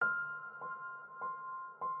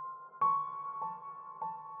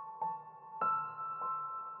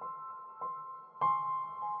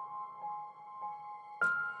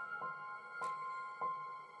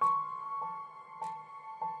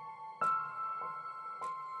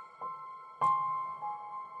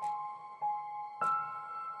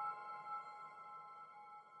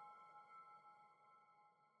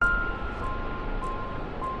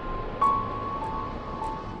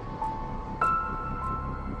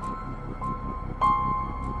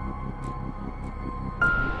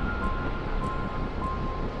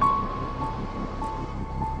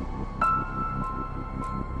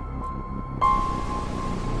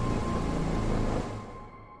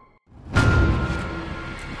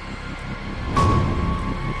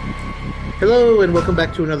Hello, and welcome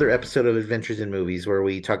back to another episode of Adventures in Movies, where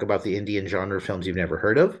we talk about the Indian genre films you've never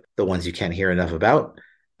heard of, the ones you can't hear enough about,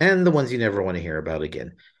 and the ones you never want to hear about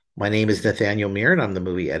again. My name is Nathaniel Mir, and I'm the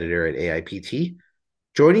movie editor at AIPT.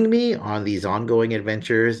 Joining me on these ongoing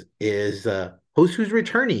adventures is a host who's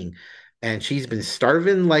returning, and she's been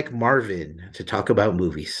starving like Marvin to talk about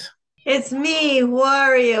movies. It's me,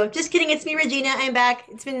 Wario. Just kidding, it's me, Regina. I'm back.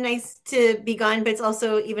 It's been nice to be gone, but it's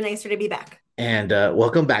also even nicer to be back. And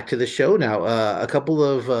welcome back to the show. Now, a couple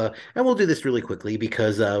of, and we'll do this really quickly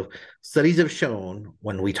because studies have shown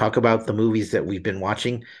when we talk about the movies that we've been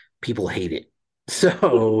watching, people hate it.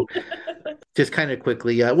 So, just kind of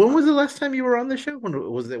quickly, when was the last time you were on the show?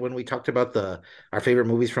 When was it when we talked about the our favorite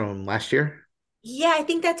movies from last year? Yeah, I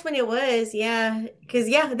think that's when it was. Yeah, because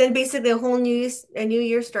then basically a new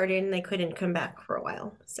year started, and I couldn't come back for a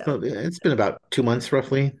while. So Well, it's been about 2 months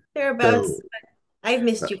roughly. So, thereabouts. I've uh,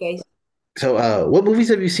 missed you guys. what movies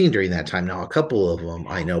have you seen during that time? Now, a couple of them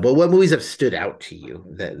I know, but what movies have stood out to you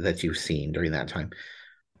that you've seen during that time?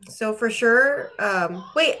 So for sure.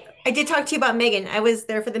 Wait, I did talk to you about Megan. I was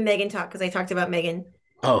there for the Megan talk because I talked about Megan.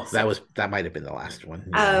 Oh, So that might have been the last one.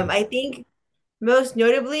 Yeah. I think most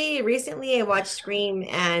notably, recently I watched Scream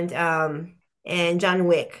and John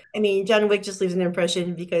Wick. I mean, John Wick just leaves an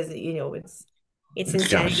impression because it's It's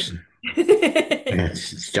John. insanity.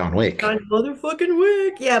 It's John Wick. John motherfucking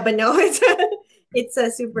Wick. Yeah, but no,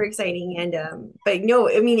 it's super exciting and but no,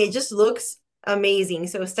 I mean it just looks amazing.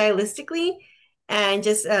 So stylistically and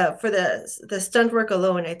just for the stunt work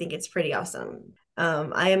alone, I think it's pretty awesome.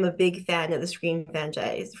 I am a big fan of the Scream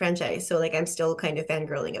franchise, so like I'm still kind of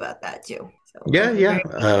fangirling about that too. So Yeah, I'm yeah.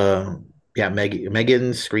 very Yeah,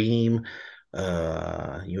 Megan, Scream.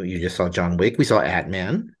 You just saw John Wick. We saw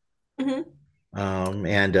Ant-Man. Mhm.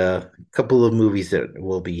 And a couple of movies that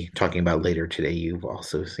we'll be talking about later today. You've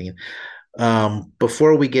also seen.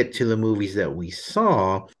 Before we get to the movies that we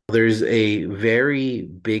saw, there's a very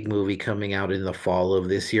big movie coming out in the fall of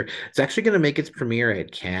this year. It's actually going to make its premiere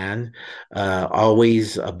at Cannes.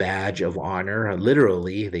 Always a badge of honor.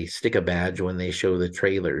 Literally, they stick a badge when they show the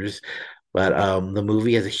trailers. But the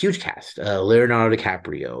movie has a huge cast: Leonardo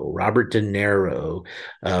DiCaprio, Robert De Niro,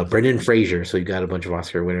 Brendan Fraser. So you got a bunch of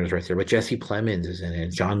Oscar winners right there. But Jesse Plemons is in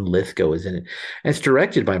it. John Lithgow is in it. And it's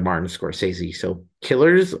directed by Martin Scorsese. So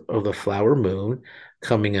Killers of the Flower Moon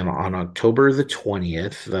coming in on October the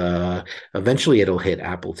 20th. Eventually it'll hit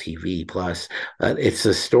Apple TV Plus. It's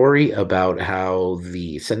a story about how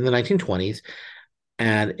set in the 1920s,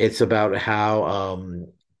 and it's about how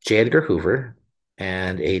J. Edgar Hoover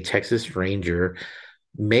and a Texas Ranger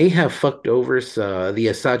may have fucked over the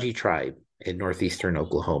Osage tribe in northeastern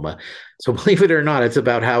Oklahoma. So believe it or not, it's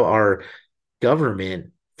about how our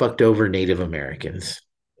government fucked over Native Americans.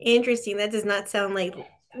 Interesting. That does not sound like.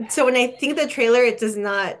 So when I think of the trailer, it does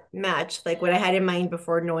not match like what I had in mind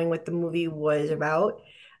before knowing what the movie was about.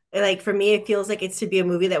 Like for me, it feels like it's to be a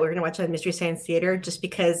movie that we're gonna watch on Mystery Science Theater, just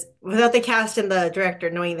because without the cast and the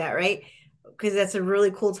director knowing that, right? Because that's a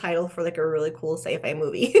really cool title for like a really cool sci-fi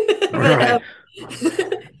movie. But Right.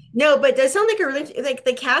 no, but it does sound like a really like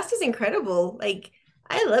the cast is incredible. Like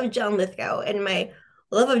I love John Lithgow, and my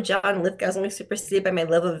love of John Lithgow is only superseded by my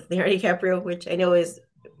love of Leonardo DiCaprio, which I know is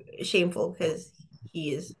shameful because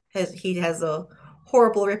he has a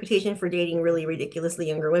horrible reputation for dating really ridiculously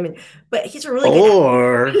younger women, but he's a really good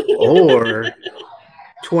Or actor.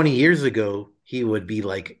 20 years ago, he would be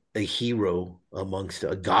like a hero amongst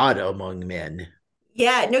a god among men.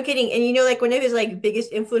 Yeah, no kidding. And like one of his like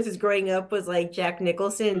biggest influences growing up was like Jack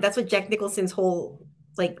Nicholson. That's what Jack Nicholson's whole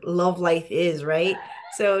like love life is, right?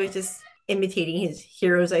 So it's just imitating his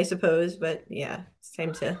heroes, I suppose. But yeah, it's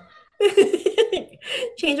time to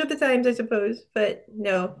change with the times, I suppose. But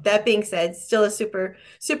no, that being said, still a super,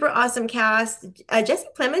 super awesome cast. Jesse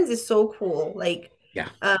Plemons is so cool. Like, Yeah,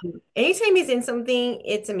 um, anytime he's in something,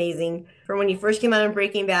 it's amazing. From when he first came out in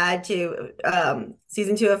Breaking Bad to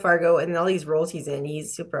season 2 of Fargo and all these roles he's in,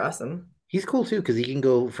 he's super awesome. he's cool too because he can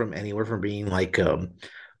go from anywhere from being like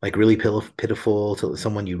really pitiful to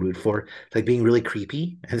someone you root for, like being really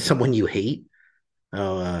creepy and someone you hate.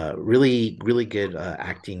 Oh, really, really good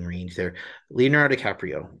acting range there. Leonardo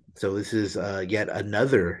DiCaprio. So this is yet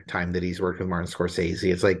another time that he's worked with Martin Scorsese.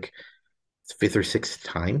 It's like it's fifth or sixth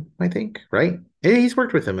time, I think, right? And he's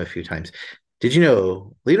worked with him a few times. Did you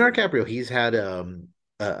know Leonardo DiCaprio? He's had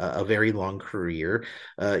a very long career.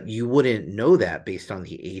 You wouldn't know that based on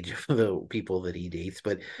the age of the people that he dates,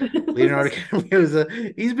 but Leonardo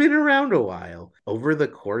DiCaprio he's been around a while. Over the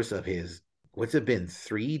course of his what's it been?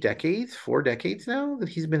 3 decades, 4 decades now that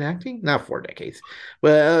he's been acting? Not 4 decades,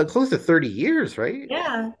 but close to 30 years, right?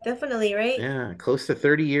 Yeah, definitely, right? Yeah, close to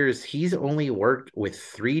 30 years. He's only worked with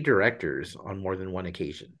three directors on more than one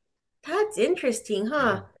occasion. That's interesting,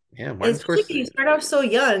 Yeah. huh? Yeah, Martin Especially when you Scorsese. start off so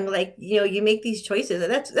young, like, you make these choices.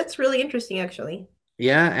 That's really interesting, actually.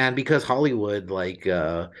 Yeah, and because Hollywood, like,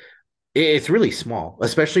 it's really small,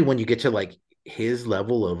 especially when you get to like his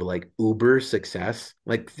level of like uber success.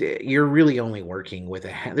 Like you're really only working with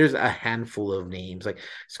there's a handful of names like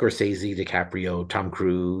Scorsese, DiCaprio, Tom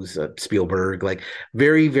Cruise, Spielberg, like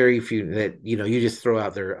very, very few that you just throw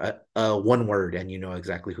out there one word and you know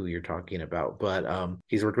exactly who you're talking about. But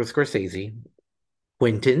he's worked with Scorsese,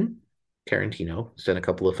 Quentin Tarantino, he's done a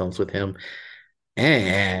couple of films with him,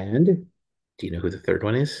 and do you know who the third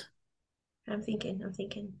one is? I'm thinking.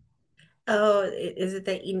 Oh, is it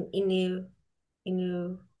the Inu? I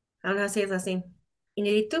don't know how to say his last name.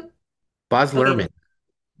 Inuritu? Baz Okay, Luhrmann,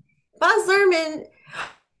 Baz Luhrmann.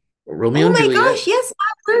 Romeo Oh and my Juliet. gosh, yes,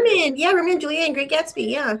 Baz Luhrmann. Yeah, Romeo and Juliet and Great Gatsby.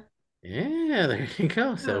 Yeah. Yeah, there you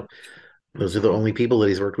go. Yeah. So those are the only people that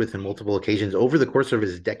he's worked with in multiple occasions over the course of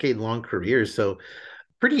his decade-long career. So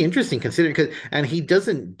pretty interesting considering because and he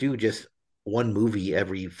doesn't do just one movie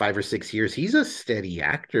every 5 or 6 years. He's a steady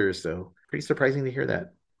actor, so pretty surprising to hear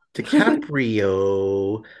that.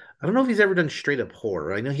 DiCaprio, I don't know if he's ever done straight up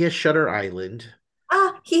horror. I know he has Shutter Island,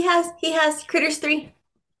 He has Critters 3.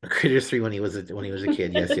 Critters 3 when he was a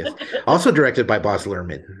kid. Yes, yes. Also directed by Baz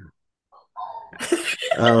Luhrmann.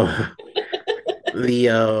 Oh,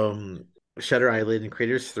 the Shutter Island and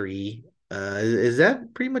Critters 3. Is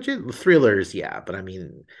that pretty much it? Thrillers, yeah, but I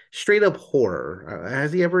mean, straight up horror.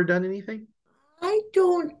 Has he ever done anything? I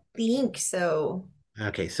don't think so.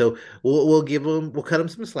 Okay, so we'll cut him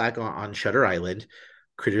some slack on Shutter Island,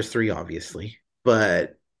 Critters 3, obviously,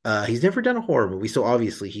 but he's never done a horror movie, so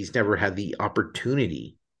obviously he's never had the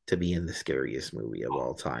opportunity to be in the scariest movie of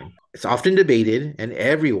all time. It's often debated, and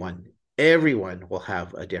everyone will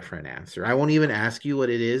have a different answer. I won't even ask you what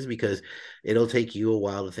it is because it'll take you a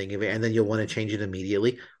while to think of it, and then you'll want to change it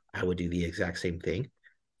immediately. I would do the exact same thing.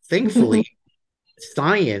 Thankfully,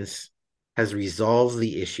 science has resolved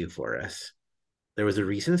the issue for us. There was a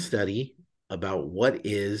recent study about what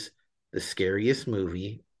is the scariest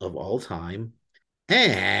movie of all time.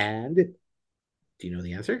 And do you know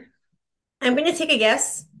the answer? I'm gonna take a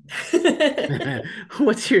guess.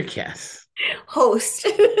 What's your guess? Host.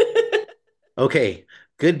 Okay,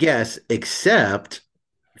 good guess, except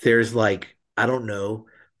there's like, I don't know,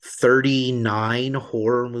 39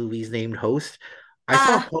 horror movies named Host. I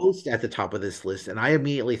saw Ah, Host at the top of this list and I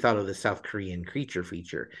immediately thought of the South Korean creature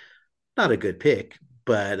feature. Not a good pick,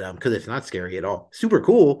 but because it's not scary at all. Super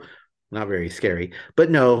cool, not very scary.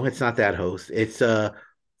 But no, it's not that host. It's a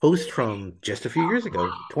host from just a few years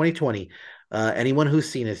ago, 2020. Anyone who's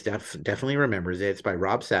seen it definitely remembers it. It's by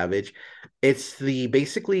Rob Savage. It's the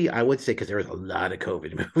basically, I would say, because there was a lot of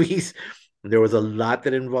COVID movies. There was a lot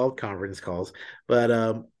that involved conference calls, but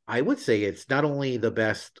I would say it's not only the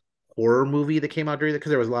best horror movie that came out during that, because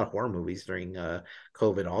there was a lot of horror movies during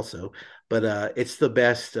COVID also, but it's the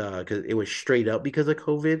best because it was straight up because of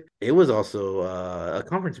COVID. It was also a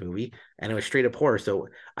conference movie, and it was straight up horror. So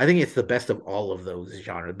I think it's the best of all of those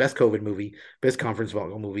genres. Best COVID movie, best conference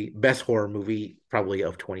movie, best horror movie, probably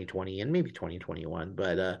of 2020 and maybe 2021.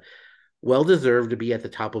 But well deserved to be at the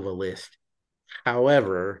top of a list.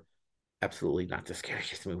 However, absolutely not the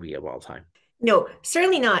scariest movie of all time. no,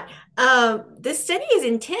 certainly not. This study is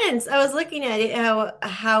intense. I was looking at it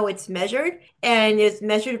how it's measured, and it's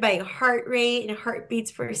measured by heart rate and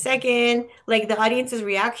heartbeats per second, like the audience's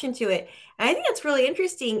reaction to it. And I think that's really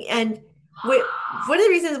interesting. And wh one of the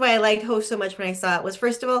reasons why I liked Host so much when I saw it was,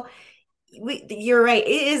 first of all, you're right.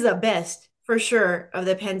 It is the best for sure of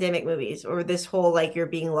the pandemic movies, or this whole like you're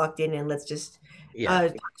being locked in and let's just Yeah,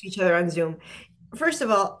 talk to each other on Zoom. First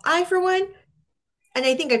of all, I for one, and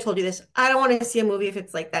I think I told you this, I don't want to see a movie if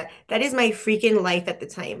it's like that. That is my freaking life at the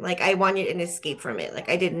time. Like I wanted an escape from it. Like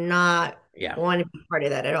I did not yeah. want to be part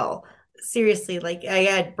of that at all. Seriously, like I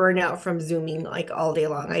had burnout from Zooming like all day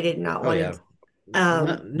long. I did not Oh want yeah. to. No,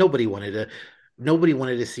 Um, nobody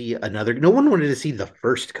wanted to see another, no one wanted to see the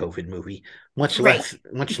first COVID movie, right.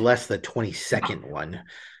 much less the 22nd one.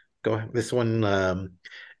 Go this one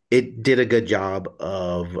it did a good job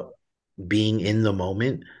of being in the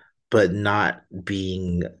moment but not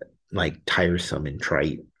being like tiresome and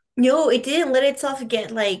trite. No, it didn't let itself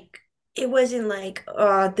get like it wasn't like,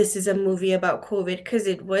 oh, this is a movie about COVID because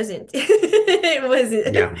it wasn't. It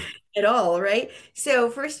wasn't Yeah. at all, right? So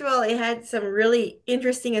first of all, it had some really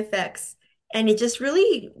interesting effects and it just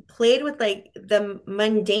really played with like the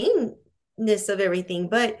mundaneness of everything.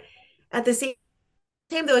 But At the same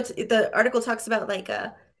though, the article talks about like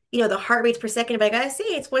the heart rates per second. But I gotta say,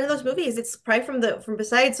 it's one of those movies. It's probably from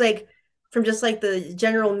besides like from just like the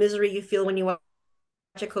general misery you feel when you watch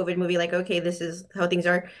a COVID movie, like, okay, this is how things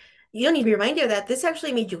are. You don't need to be reminded of that. This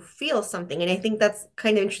actually made you feel something. And I think that's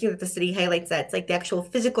kind of interesting that the study highlights that. It's like the actual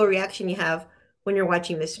physical reaction you have when you're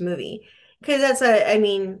watching this movie. Because I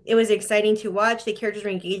mean, it was exciting to watch. The characters were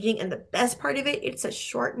engaging. And the best part of it, it's a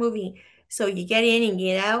short movie. So you get in and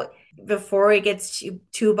get out before it gets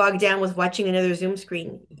too bogged down with watching another Zoom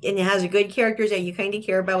screen. And it has good characters that you kind of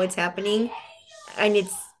care about what's happening. And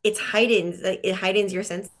it's heightened, like it heightens your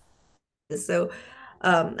sense. So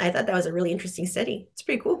I thought that was a really interesting study. It's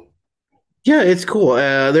pretty cool. Yeah, it's cool.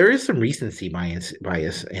 There is some recency bias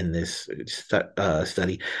in this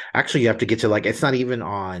study. Actually, you have to get to like it's not even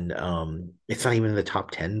in the top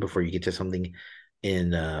 10 before you get to something in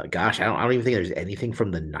gosh, I don't even think there's anything from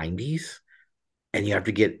the 90s, and you have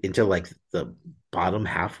to get into like the bottom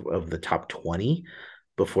half of the top 20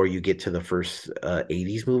 before you get to the first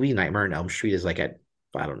 80s movie. Nightmare on Elm Street is like at,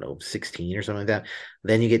 I don't know, 16 or something like that.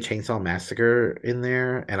 Then you get Chainsaw Massacre in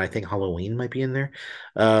there, and I think Halloween might be in there.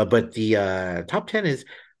 But the top 10 is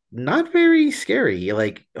not very scary.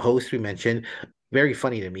 Like Host, we mentioned, very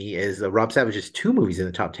funny to me is Rob Savage's two movies in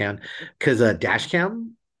the top 10 because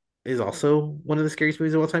Dashcam is also one of the scariest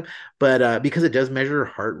movies of all time. But because it does measure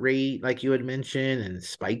heart rate, like you had mentioned, and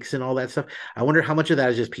spikes and all that stuff, I wonder how much of that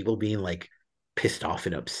is just people being like pissed off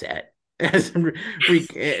and upset as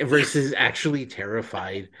versus actually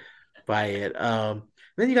terrified by it.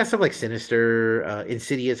 Then you got stuff like Sinister.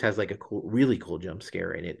 Insidious has like a cool, really cool jump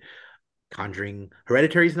scare in it. Conjuring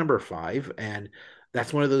Hereditary is number five, and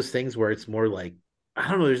that's one of those things where it's more like I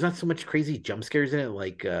don't know. There's not so much crazy jump scares in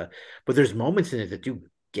it, but there's moments in it that do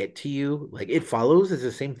get to you. Like It Follows is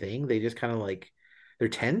the same thing. They just kind of like they're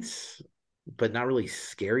tense, but not really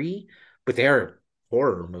scary. But they are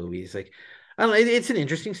horror movies. Like I don't know. It's an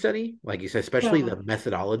interesting study, like you said, especially Yeah. the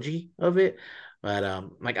methodology of it. But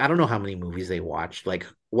like I don't know how many movies they watched. Like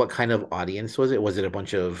what kind of audience was it? Was it a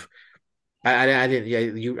bunch of I didn't.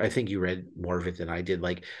 Yeah, I think you read more of it than I did.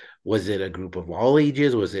 Like, was it a group of all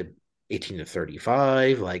ages? Was it 18 to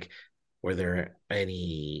 35? Like, were there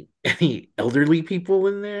any elderly people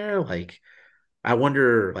in there? Like, I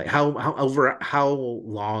wonder, like, how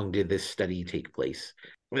long did this study take place,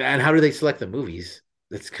 and how do they select the movies?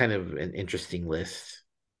 That's kind of an interesting list.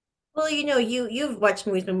 Well, you've watched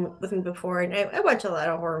movies with me before, and I watch a lot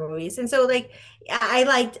of horror movies, and so like I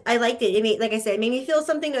liked it. It made, like I said, it made me feel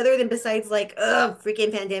something other than besides like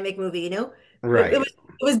freaking pandemic movie. It Right.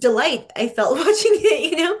 was delight. I felt watching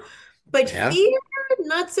it. But Yeah. fear,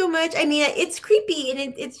 not so much. I mean, it's creepy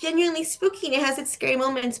and it's genuinely spooky and it has its scary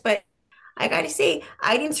moments, but I gotta say,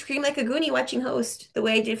 I didn't scream like a Goonie watching Host the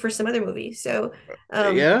way I did for some other movies. So,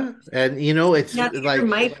 um, Yeah. And it's not through like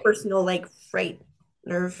my personal like fright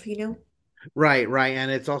nerve. right, right. And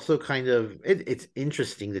it's also kind of it's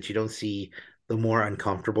interesting that you don't see the more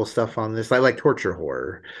uncomfortable stuff on this. I like torture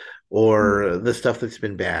horror Mm. or the stuff that's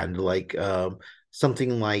been banned, like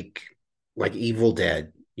something like Evil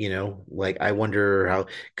Dead, like I wonder how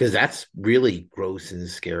because that's really gross and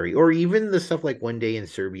scary. Or even the stuff like One Day in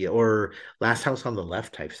Serbia or Last House on the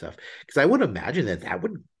Left type stuff. Because I would imagine that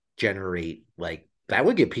would generate like that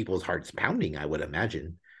would get people's hearts pounding, I would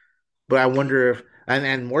imagine. But I wonder if,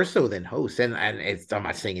 and more so than Host, and I'm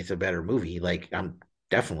not saying it's a better movie. Like I'm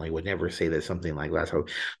definitely would never say that something like Last Hope,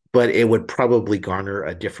 but it would probably garner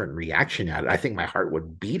a different reaction out of it. I think my heart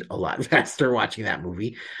would beat a lot faster watching that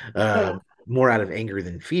movie, Yeah. more out of anger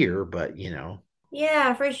than fear. But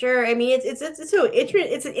Yeah, for sure. I mean, it's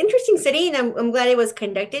an interesting city, and I'm glad it was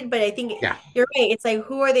conducted. But I think yeah, you're right. It's like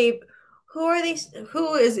who are they,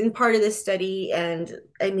 who is in part of this study? And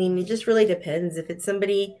I mean, it just really depends. If it's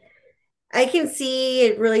somebody, I can see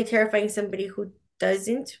it really terrifying somebody who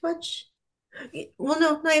doesn't watch. Well,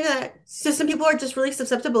 no, not even that. So some people are just really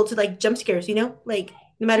susceptible to like jump scares. Like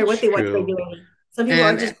no matter it's what they watch true, regularly. Some people are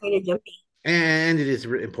and just kind of jumpy. and it is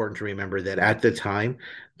important to remember that at the time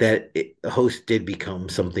Host did become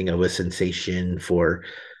something of a sensation for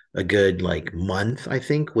a good like month, I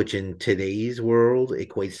think, which in today's world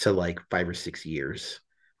equates to like 5 or 6 years.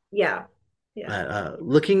 Yeah. Yeah.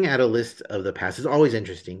 Looking at a list of the past is always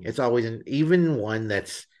interesting. It's always even one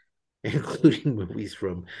that's including movies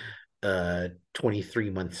from 23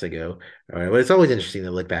 months ago. All right, but it's always interesting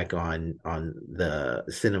to look back on the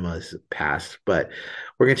cinema's past. But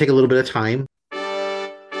we're gonna take a little bit of time.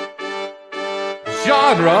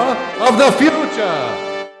 Genre of the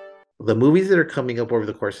future. The movies that are coming up over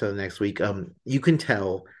the course of the next week, you can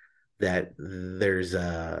tell that there's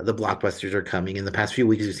the blockbusters are coming. In the past few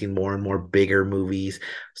weeks, we've seen more and more bigger movies.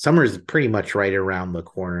 Summer's pretty much right around the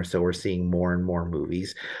corner, so we're seeing more and more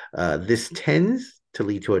movies. This tends to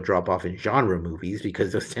lead to a drop off in genre movies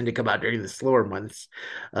because those tend to come out during the slower months.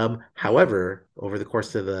 However, over the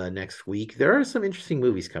course of the next week, there are some interesting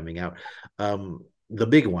movies coming out. The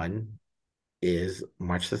big one is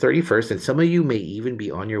March the 31st, and some of you may even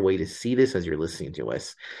be on your way to see this as you're listening to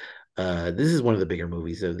us. This is one of the bigger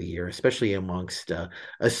movies of the year, especially amongst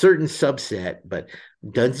a certain subset. But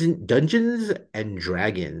Dungeons and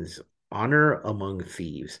Dragons: Honor Among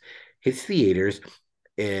Thieves hits theaters.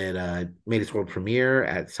 It made its world premiere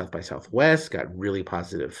at South by Southwest, got really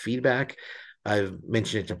positive feedback. I've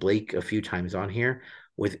mentioned it to Blake a few times on here.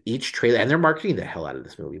 With each trailer, and they're marketing the hell out of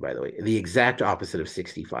this movie, by the way, the exact opposite of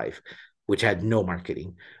 65, which had no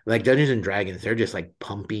marketing. Like Dungeons and Dragons, they're just like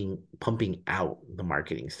pumping out the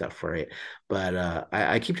marketing stuff for it. But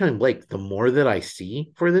I keep telling Blake, the more that I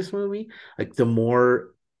see for this movie, like the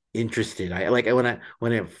more interested I like.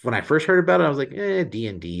 When I first heard about it, I was like,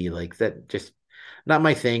 D&D, like that just not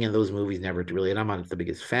my thing. And those movies never really. And I'm not the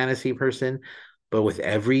biggest fantasy person, but with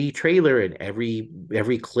every trailer and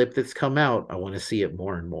every clip that's come out, I want to see it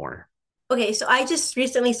more and more. Okay, so I just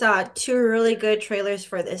recently saw two really good trailers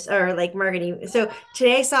for this, or like marketing. So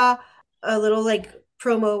today I saw a little like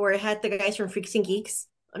promo where it had the guys from Freaks and Geeks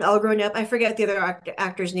and all grown up. I forget the other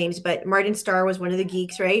actors' names, but Martin Starr was one of the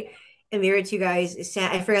geeks, right? And the other two guys,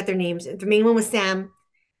 Sam, I forgot their names. The main one was Sam,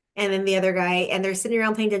 and then the other guy, and they're sitting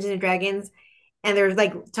around playing Dungeons and Dragons, and they're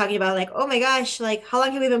like talking about like, oh my gosh, like how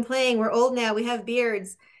long have we been playing? We're old now, we have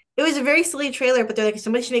beards. It was a very silly trailer, but they're like,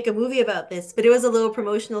 somebody should make a movie about this. But it was a little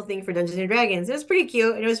promotional thing for Dungeons and Dragons. It was pretty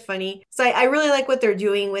cute and it was funny. So I really like what they're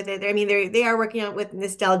doing with it. I mean, they are working on with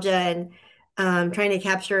nostalgia and trying to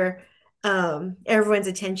capture everyone's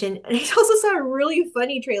attention. And I also saw a really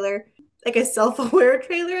funny trailer, like a self-aware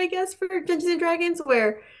trailer, I guess, for Dungeons and Dragons,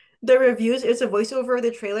 where the reviews, it's a voiceover of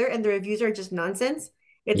the trailer, and the reviews are just nonsense.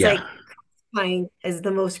 It's Yeah. like Pine as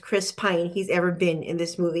the most Chris Pine he's ever been in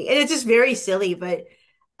this movie. And it's just very silly, but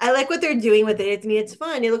I like what they're doing with it. I mean, it's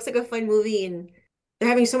fun. It looks like a fun movie, and they're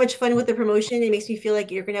having so much fun with the promotion. It makes me feel like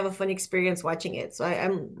you're gonna have a fun experience watching it. So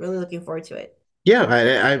I'm really looking forward to it. Yeah,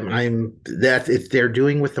 I'm that it's they're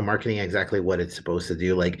doing with the marketing exactly what it's supposed to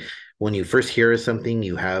do. Like when you first hear of something,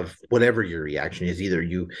 you have whatever your reaction is. Either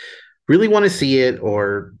you really want to see it,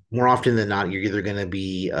 or more often than not, you're either going to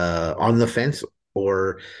be on the fence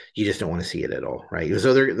or you just don't want to see it at all, right?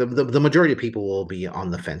 So the majority of people will be on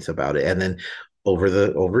the fence about it, and then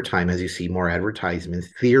over time, as you see more advertisements,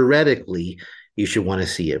 theoretically, you should want to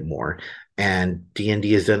see it more. And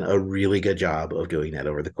D&D has done a really good job of doing that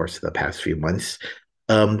over the course of the past few months.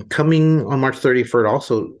 Coming on March 31st,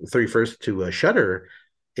 also 31st to Shudder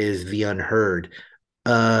is The Unheard.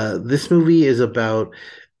 This movie is about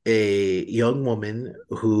a young woman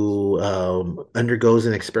who undergoes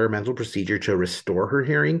an experimental procedure to restore her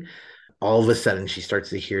hearing. All of a sudden, she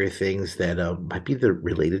starts to hear things that might be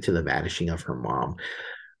related to the vanishing of her mom.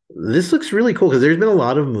 This looks really cool because there's been a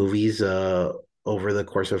lot of movies over the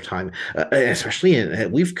course of time, especially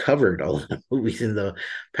we've covered a lot of movies in the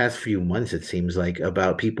past few months, it seems like,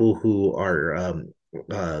 about people who are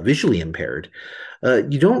visually impaired.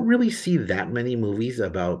 You don't really see that many movies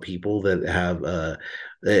about people that have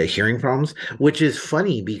hearing problems, which is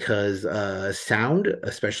funny because sound,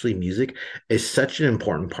 especially music, is such an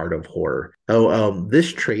important part of horror. Oh,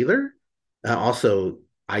 this trailer also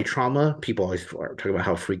eye trauma. People always talk about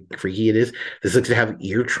how freaky it is. This looks to have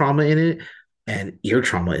ear trauma in it, and ear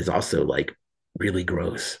trauma is also like really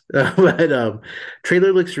gross. But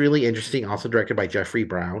trailer looks really interesting. Also directed by Jeffrey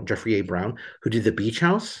A. Brown, who did The Beach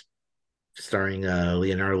House, starring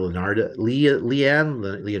Leonardo,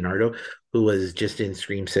 who was just in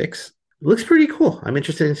Scream 6. Looks pretty cool. I'm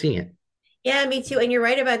interested in seeing it. Yeah, me too. And you're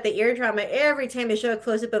right about the ear trauma. Every time they show a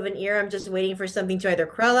close up of an ear, I'm just waiting for something to either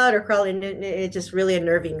crawl out or crawl in. And it's just really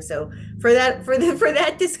unnerving. So for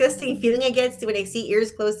that disgusting feeling I get when I see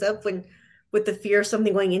ears close up when with the fear of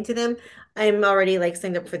something going into them, I'm already like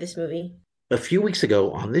signed up for this movie. A few weeks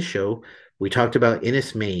ago on this show, we talked about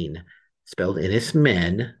Innis Maine, spelled Innis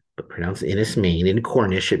Men, but pronounced Innis Maine. In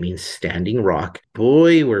Cornish, it means standing rock.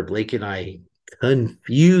 Boy, were Blake and I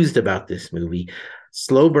confused about this movie.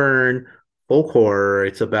 Slow burn, folk horror.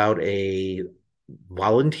 It's about a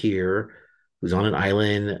volunteer who's on an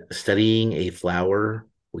island studying a flower,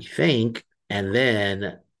 we think, and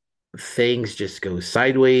then things just go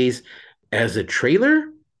sideways. As a trailer,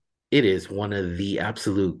 it is one of the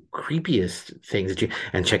absolute creepiest things that you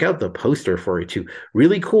and check out the poster for it too.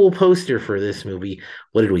 Really cool poster for this movie.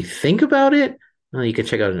 What did we think about it? Well, you can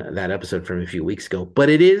check out that episode from a few weeks ago, but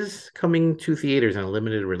it is coming to theaters on a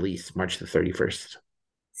limited release, March the 31st.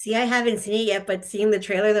 See, I haven't seen it yet, but seeing the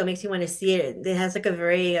trailer though makes me want to see it. It has like a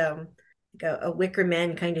very like a Wicker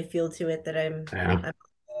Man kind of feel to it that Yeah. I'm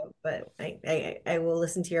but I will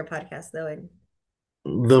listen to your podcast though and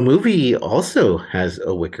The movie also has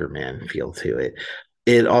a Wicker Man feel to it.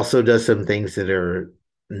 It also does some things that are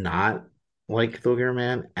not like the Wicker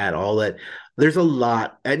Man at all. That there's a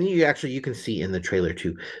lot, and you can see in the trailer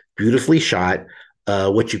too. Beautifully shot.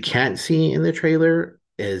 What you can't see in the trailer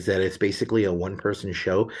is that it's basically a one-person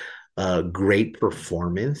show. Great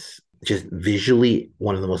performance, just visually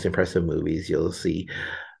one of the most impressive movies you'll see.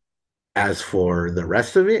 As for the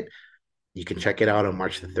rest of it, you can check it out on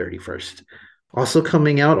March the 31st. Also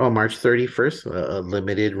coming out on March 31st, a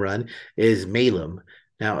limited run, is Malum.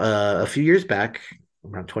 Now, a few years back,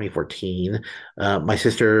 around 2014, my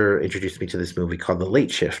sister introduced me to this movie called The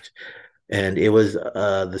Late Shift. And it was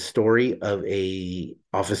the story of a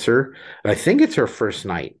officer. And I think it's her first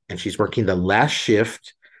night, and she's working the last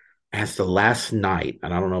shift as the last night,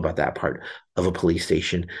 and I don't know about that part of a police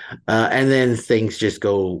station. And then things just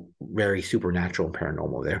go very supernatural and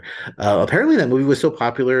paranormal there. Apparently, that movie was so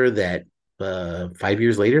popular that 5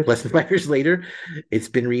 years later, less than 5 years later, it's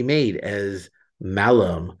been remade as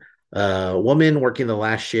Malum. A woman working the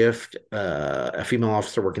last shift, a female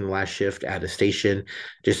officer working the last shift at a station,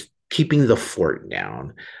 just keeping the fort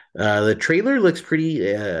down. The trailer looks pretty.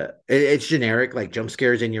 It's generic, like jump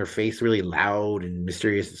scares in your face, really loud and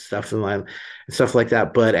mysterious and stuff like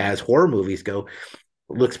that. But as horror movies go,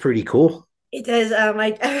 it looks pretty cool. it does. I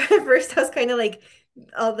at first I was kind of like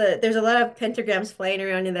there's a lot of pentagrams flying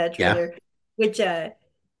around in that Yeah, trailer, which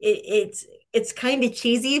it's kind of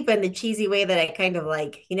cheesy, but in the cheesy way that I kind of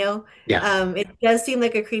like, you know. yeah. It does seem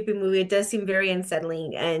like a creepy movie. It does seem very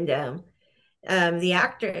unsettling, and the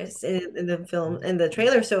actress in the film in the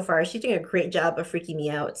trailer so far, she's doing a great job of freaking me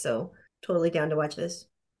out. So totally down to watch this.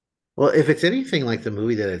 Well, if it's anything like the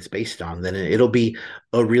movie that it's based on, then it'll be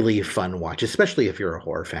a really fun watch, especially if you're a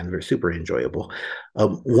horror fan. They're super enjoyable.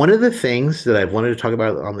 One of the things that I've wanted to talk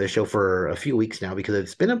about on this show for a few weeks now, because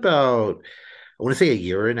it's been about, I want to say a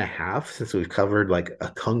year and a half since we've covered like a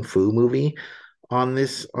kung fu movie on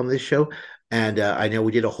this show. And I know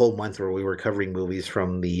we did a whole month where we were covering movies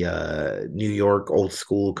from the New York Old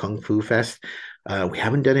School Kung Fu Fest. We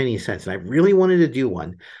haven't done any since, and I really wanted to do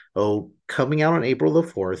one. Oh, coming out on April the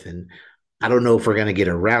 4th, and I don't know if we're going to get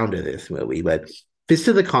around to this movie, but Fist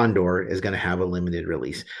of the Condor is going to have a limited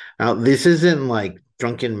release. Now, this isn't like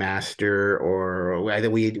Drunken Master, or I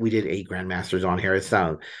think we did 8 Grandmasters on here. It's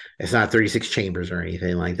not 36 Chambers or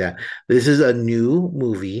anything like that. This is a new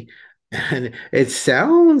movie, and it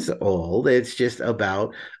sounds old. It's just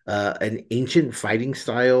about an ancient fighting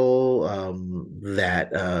style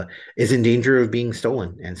that is in danger of being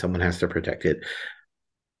stolen, and someone has to protect it.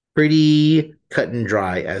 Pretty cut and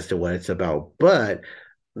dry as to what it's about, but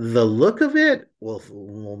the look of it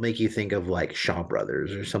will make you think of like Shaw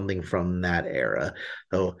Brothers or something from that era.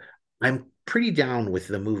 So I'm pretty down with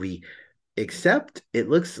the movie, except it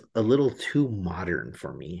looks a little too modern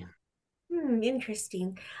for me.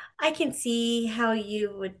 Interesting. I can see how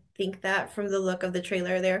you would think that from the look of the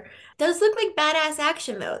trailer there. Does look like badass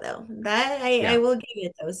action though. That I Yeah. will give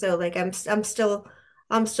it though. So like I'm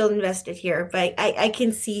still invested here, but I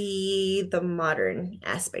can see the modern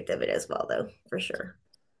aspect of it as well though, for sure.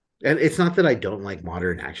 And it's not that I don't like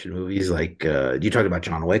modern action movies. Like you talked about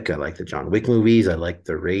John Wick. I like the John Wick movies. I like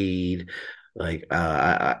The Raid. Like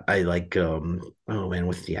I like oh man,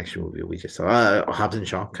 what's the action movie we just saw? Hobbs and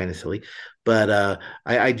Shaw, kind of silly, but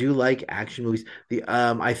I do like action movies. The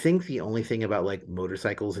I think the only thing about like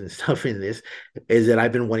motorcycles and stuff in this is that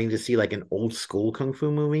I've been wanting to see like an old school kung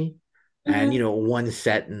fu movie, and Hmm. one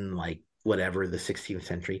set in like whatever the 16th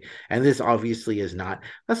century. And this obviously is not.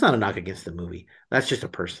 That's not a knock against the movie. That's just a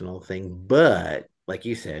personal thing. But like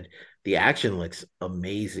you said, the action looks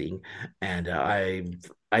amazing, and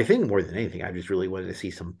I think more than anything, I just really wanted to see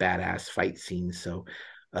some badass fight scenes. So,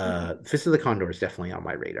 Fist of the Condor is definitely on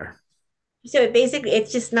my radar. So basically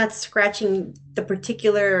it's just not scratching the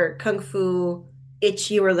particular kung fu itch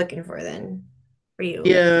you were looking for then for you.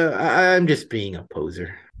 Yeah, I'm just being a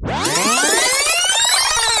poser.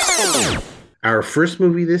 Our first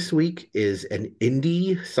movie this week is an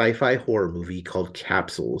indie sci-fi horror movie called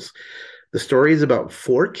Capsules. The story is about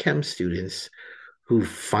four chem students who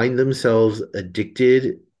find themselves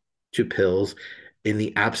addicted to pills in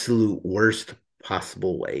the absolute worst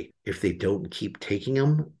possible way. If they don't keep taking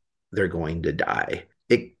them, they're going to die.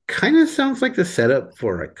 It kind of sounds like the setup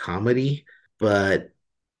for a comedy, but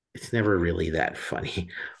it's never really that funny.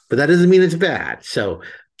 But that doesn't mean it's bad. So,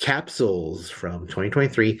 Capsules from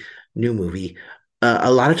 2023, new movie.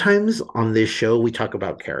 A lot of times on this show, we talk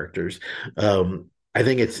about characters. I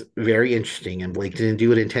think it's very interesting, and Blake didn't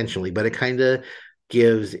do it intentionally, but it kind of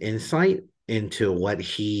gives insight into what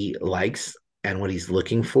he likes and what he's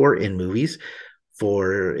looking for in movies.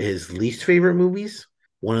 For his least favorite movies,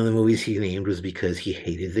 one of the movies he named was because he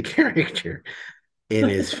hated the character. In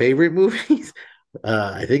his favorite movies,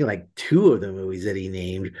 I think like two of the movies that he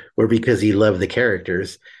named were because he loved the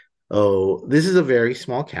characters. Oh, this is a very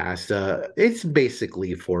small cast. It's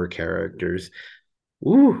basically four characters.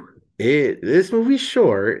 Ooh, this movie's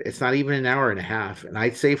short. It's not even an hour and a half, and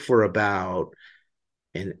I'd say for about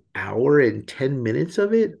an hour and 10 minutes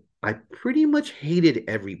of it, I pretty much hated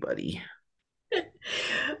everybody.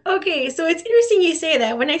 Okay, so it's interesting you say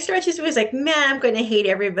that. When I started this movie, I was like, man, I'm going to hate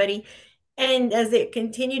everybody. And as it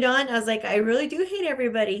continued on, I was like, I really do hate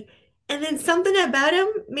everybody. And then something about him,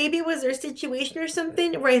 maybe it was their situation or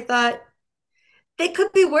something, where I thought they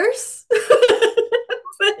could be worse.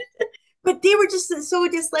 but, but they were just so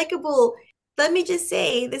dislikable. Let me just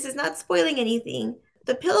say, this is not spoiling anything.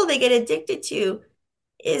 The pill they get addicted to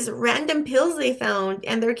is random pills they found,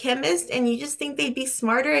 and they're chemists, and you just think they'd be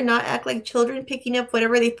smarter and not act like children picking up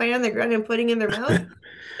whatever they find on the ground and putting in their mouth.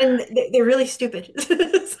 And they're really stupid.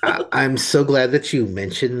 So, I'm so glad that you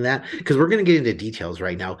mentioned that because we're going to get into details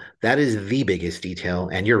right now. That is the biggest detail,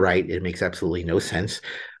 and you're right; it makes absolutely no sense.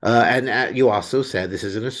 And you also said this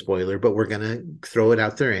isn't a spoiler, but we're going to throw it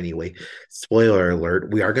out there anyway. Spoiler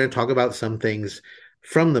alert: we are going to talk about some things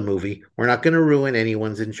from the movie. We're not going to ruin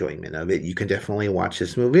anyone's enjoyment of it. You can definitely watch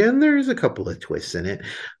this movie, and there's a couple of twists in it.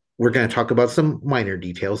 We're going to talk about some minor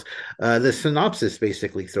details. The synopsis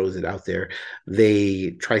basically throws it out there.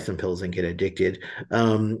 They try some pills and get addicted.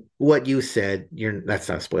 What you said, you're that's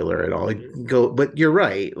not a spoiler at all. Go, but you're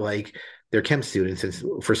right. Like they're chem students,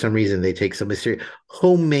 and for some reason they take some mysterious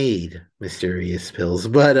homemade mysterious pills.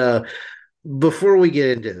 But before we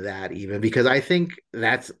get into that, even because I think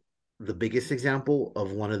that's the biggest example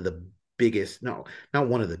of one of the biggest, no, not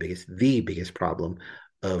one of the biggest, the biggest problem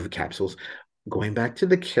of capsules. Going back to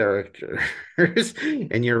the characters,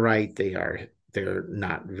 and you're right, they're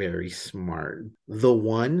not very smart. The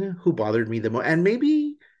one who bothered me the most, and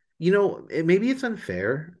maybe, maybe it's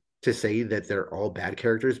unfair to say that they're all bad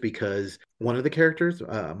characters because one of the characters,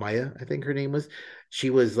 Maya, I think her name was,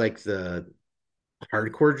 she was like the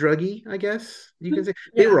hardcore druggie, I guess you can say.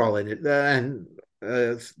 They yeah. were all in it, and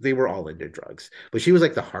they were all into drugs, but she was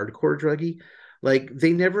like the hardcore druggie. Like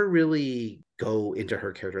they never really go into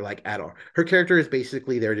her character like at all. Her character is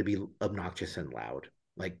basically there to be obnoxious and loud.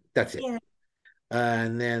 Like that's it. Yeah.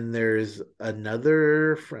 And then there's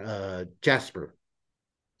another Jasper.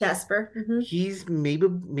 Jasper. He's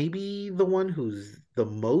maybe the one who's the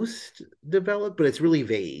most developed, but it's really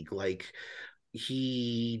vague. Like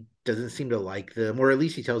he doesn't seem to like them, or at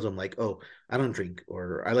least he tells them like, "Oh, I don't drink,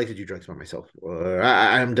 or I like to do drugs by myself, or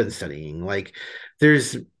I'm done studying." Like,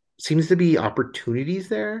 there's seems to be opportunities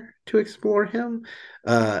there to explore him,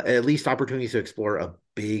 at least opportunities to explore a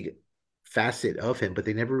big facet of him, but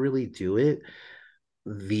they never really do it.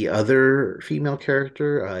 The other female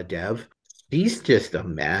character, Dev, she's just a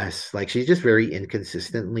mess. Like she's just very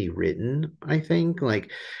inconsistently written, I think.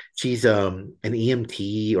 Like she's an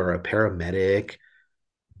EMT or a paramedic,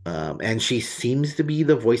 and she seems to be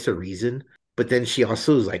the voice of reason, but then she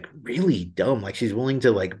also is like really dumb. Like she's willing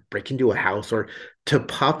to like break into a house or to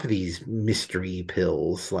pop these mystery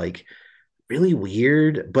pills, like really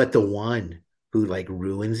weird. But the one who like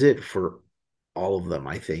ruins it for all of them,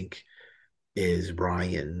 I think, is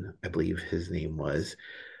Brian, I believe his name was,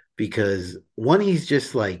 because one, he's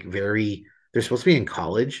just like very, they're supposed to be in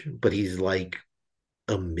college, but he's like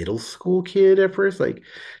a middle school kid at first. Like,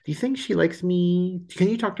 do you think she likes me? Can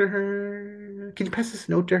you talk to her? Can you pass this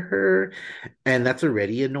note to her? And that's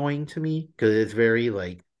already annoying to me because it's very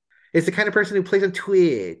like, it's the kind of person who plays on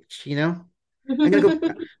Twitch, you know? I'm gonna go,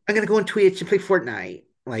 I'm gonna go on Twitch and play Fortnite.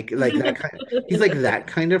 Like that kind he's like that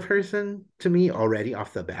kind of person to me already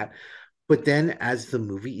off the bat. But then as the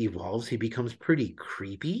movie evolves, he becomes pretty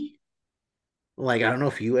creepy. Like, I don't know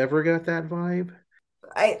if you ever got that vibe.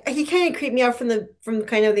 I he kind of creeped me out from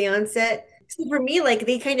kind of the onset. So for me, like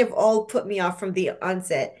they kind of all put me off from the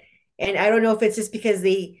onset. And I don't know if it's just because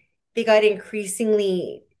they got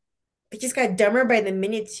increasingly they just got dumber by the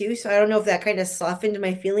minute too. So I don't know if that kind of softened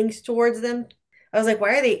my feelings towards them. I was like,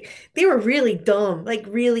 why are they were really dumb, like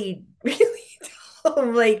really, really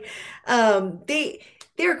dumb. Like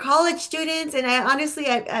they're college students, and I honestly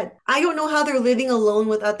I don't know how they're living alone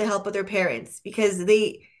without the help of their parents because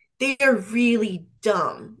they are really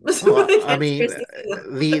dumb. That's what Well, I I can't mean, stress this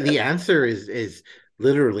enough. the answer is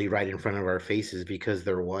literally right in front of our faces because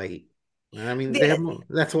they're white. I mean, they have They,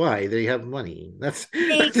 that's why they have money. That's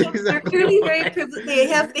they that's come, they're exactly clearly very why. privileged.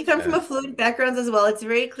 They come from Yeah, affluent backgrounds as well. It's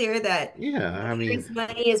very clear that yeah. I mean, parents'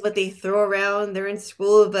 money is what they throw around. They're in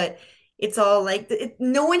school, but it's all like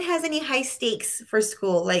no one has any high stakes for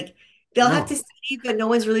school. Like they'll have to no. study, but no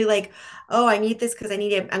one's really like, oh, I need this because I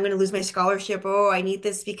need it. I'm going to lose my scholarship. Oh, I need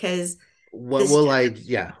this because What this will job I?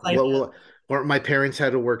 Yeah. lined up. Or my parents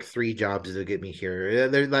had to work three jobs to get me here.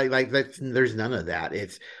 They're like that's there's none of that.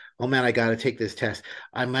 It's oh man, I got to take this test.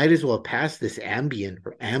 I might as well pass this ambient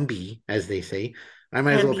or ambi, as they say. I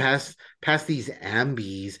might as well Ambi. pass these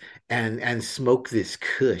ambies and smoke this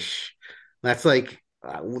kush. That's like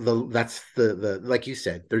that's the like you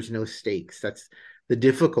said. There's no stakes. That's the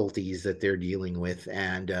difficulties that they're dealing with,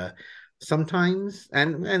 and sometimes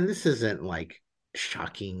and this isn't like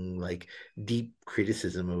shocking like deep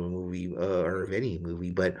criticism of a movie or of any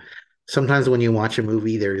movie, but sometimes when you watch a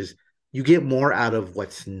movie, there's you get more out of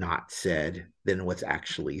what's not said than what's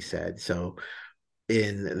actually said. So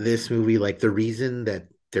in this movie, like the reason that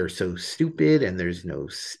they're so stupid and there's no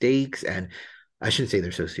stakes, and I shouldn't say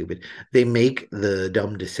they're so stupid. They make the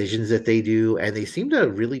dumb decisions that they do, and they seem to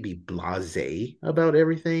really be blasé about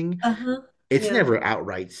everything. Uh-huh. It's Yeah. never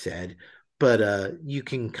outright said, but you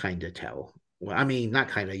can kind of tell. Well, I mean, not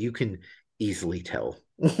kind of, you can easily tell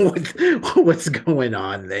what's going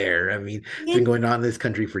on there. I mean, it's been And going on in this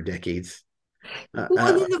country for decades. Uh, well,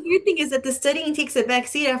 and uh, then the weird thing is that the studying takes a back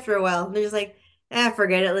seat after a while. They're just like, ah,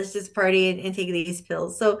 forget it. Let's just party and take these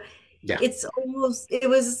pills. So yeah. it's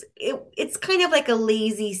kind of like a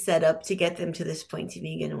lazy setup to get them to this point to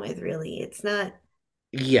begin with, really. It's not.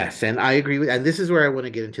 Yes, and I agree with, and this is where I want to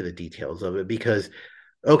get into the details of it because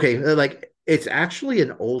okay, like it's actually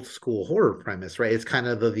an old school horror premise, right? It's kind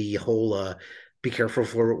of the whole be careful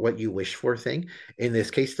for what you wish for thing. In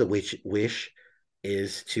this case, the wish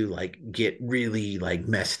is to like get really like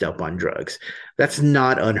messed up on drugs. That's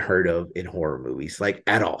not unheard of in horror movies, like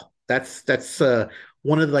at all. That's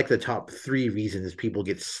one of like the top three reasons people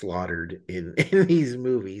get slaughtered in in these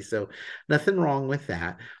movies. So nothing wrong with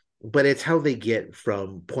that. But it's how they get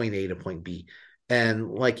from point A to point B.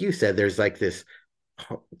 And like you said, there's like this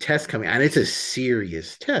test coming, and it's a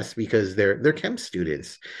serious test because they're chem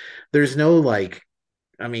students. There's no like,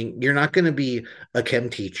 I mean, you're not going to be a chem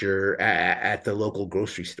teacher at the local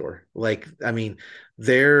grocery store. Like, I mean,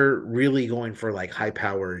 they're really going for like high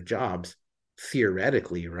power jobs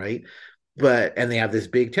theoretically, right? But and they have this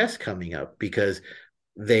big test coming up because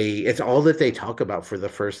they it's all that they talk about for the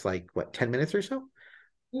first like what 10 minutes or so,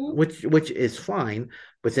 which is fine,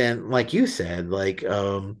 but then like you said, like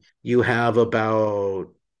you have about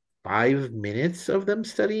 5 minutes of them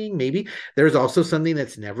studying maybe. There's also something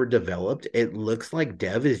that's never developed. It looks like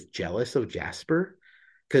Dev is jealous of Jasper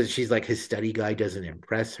because she's like his study guy doesn't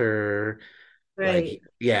impress her. Like Right.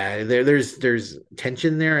 yeah, there's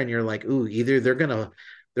tension there, and you're like, ooh,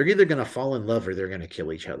 they're either gonna fall in love or they're gonna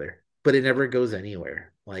kill each other, but it never goes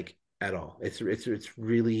anywhere like at all. It's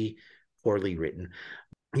really poorly written.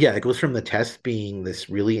 Yeah, it goes from the test being this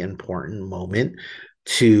really important moment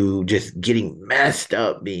to just getting messed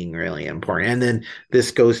up being really important. And then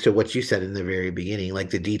this goes to what you said in the very beginning, like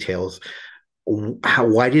the details. How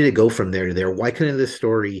why did it go from there to there? Why couldn't this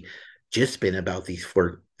story just been about these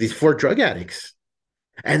four drug addicts?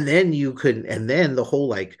 And then you could, and then the whole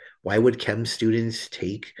like, why would chem students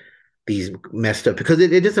take these messed up? Because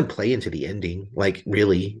it doesn't play into the ending, like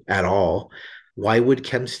really at all. Why would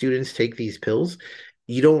chem students take these pills?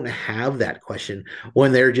 You don't have that question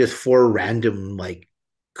when they're just four random like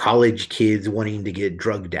college kids wanting to get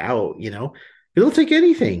drugged out, you know? They don't take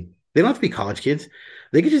anything. They don't have to be college kids.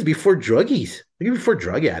 They could just be four druggies. They could be four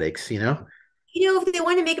drug addicts, you know? If they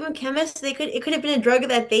want to make them chemists, they could. It could have been a drug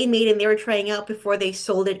that they made and they were trying out before they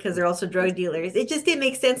sold it because they're also drug dealers. It just didn't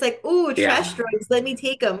make sense. Like, oh, trash Yeah. drugs, let me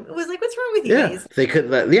take them. It was like, what's wrong with you Yeah, guys? they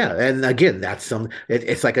could. Yeah, and again, that's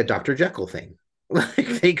it's like a Dr. Jekyll thing.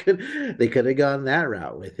 Like they could have gone that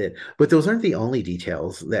route with it, but those aren't the only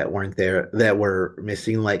details that weren't there that were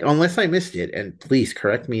missing. Like, unless I missed it, and please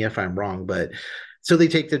correct me if I'm wrong. But so they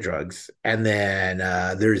take the drugs, and then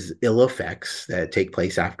there's ill effects that take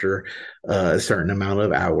place after a certain amount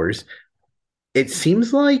of hours. It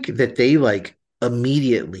seems like that they like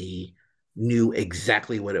immediately knew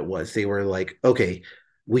exactly what it was. They were like, okay,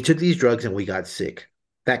 we took these drugs and we got sick.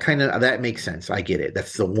 That makes sense. I get it.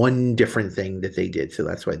 That's the one different thing that they did. So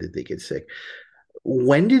that's why did they get sick.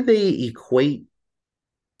 When did they equate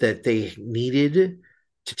that they needed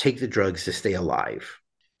to take the drugs to stay alive?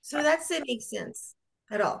 So that's it makes sense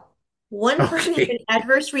at all. One person had an Okay.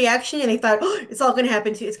 adverse reaction and they thought, oh, it's all going to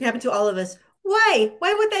happen to, it's going to happen to all of us. Why?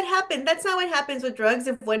 Why would that happen? That's not what happens with drugs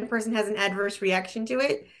if one person has an adverse reaction to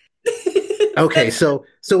it. Okay, That's so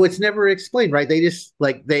it's never explained, right? They just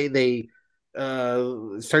like they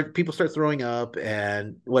start people start throwing up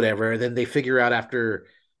and whatever, then they figure out after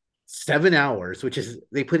 7 hours, which is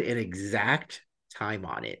they put an exact time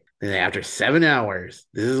on it. And after 7 hours,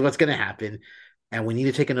 this is what's gonna happen, and we need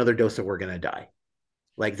to take another dose or we're gonna die.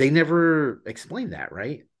 Like they never explained that,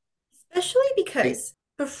 right? especially They because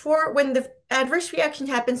before, when the adverse reaction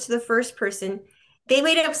happens to the first person, they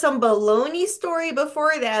made up some baloney story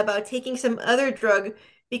before that about taking some other drug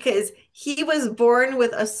because he was born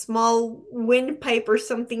with a small windpipe or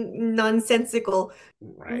something nonsensical.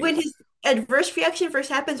 When right. his adverse reaction first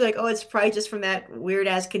happens, like, oh, it's probably just from that weird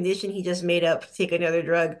ass condition he just made up to take another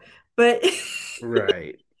drug. But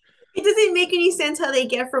Right. it doesn't make any sense how they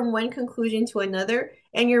get from one conclusion to another.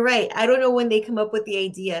 And you're right. I don't know when they come up with the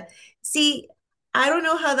idea. See, I don't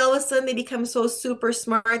know how all of a sudden they become so super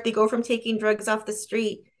smart. They go from taking drugs off the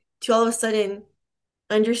street to all of a sudden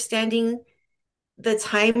understanding the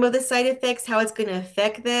time of the side effects, how it's going to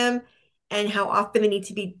affect them, and how often they need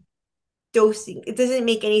to be dosing. It doesn't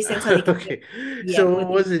make any sense how they can get Okay. yet So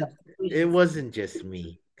with these it conclusions. wasn't just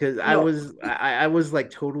me because No. I was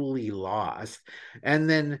like totally lost. And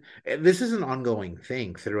then this is an ongoing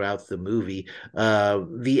thing throughout the movie.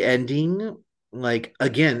 The ending, like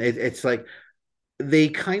again, it's like they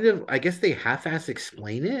kind of I guess they half-ass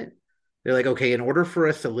explain it. They're like, okay, in order for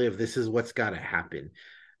us to live, this is what's got to happen.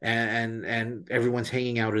 And everyone's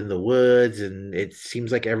hanging out in the woods and it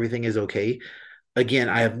seems like everything is okay. Again,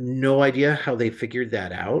 I have no idea how they figured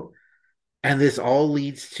that out. And this all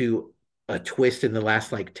leads to a twist in the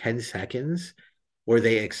last like 10 seconds where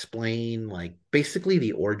they explain like basically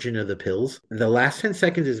the origin of the pills. The last 10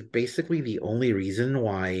 seconds is basically the only reason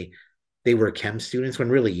why they were chem students when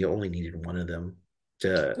really you only needed one of them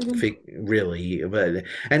to Mhm. really, but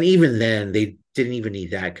and even then they didn't even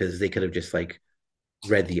need that because they could have just like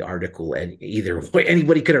read the article and either way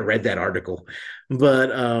anybody could have read that article. But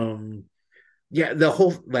yeah, the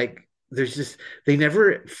whole like there's just they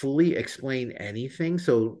never fully explain anything,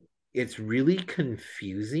 so it's really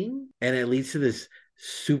confusing and it leads to this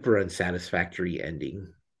super unsatisfactory ending.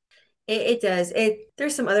 It does.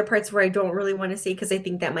 There's some other parts where I don't really want to say because I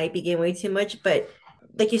think that might be giving away too much. But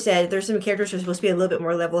like you said, there's some characters who are supposed to be a little bit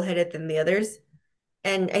more level-headed than the others.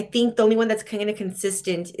 And I think the only one that's kind of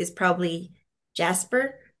consistent is probably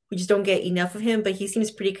Jasper. We just don't get enough of him, but he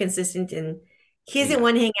seems pretty consistent and he doesn't Yeah.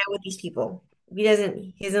 want to hang out with these people. He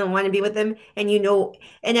doesn't want to be with them. And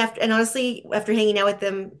and honestly, after hanging out with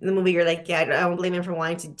them in the movie, you're like, yeah, I don't blame him for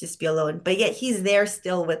wanting to just be alone. But yet he's there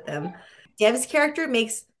still with them. Dev's character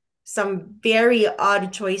makes some very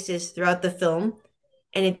odd choices throughout the film,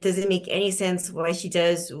 and it doesn't make any sense why she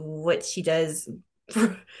does what she does.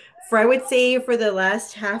 For I would say for the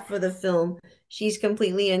last half of the film, she's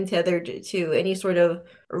completely untethered to any sort of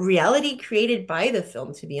reality created by the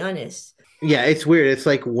film, to be honest. Yeah, it's weird. It's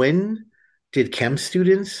like when did chem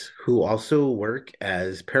students who also work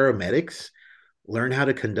as paramedics learn how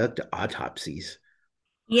to conduct autopsies?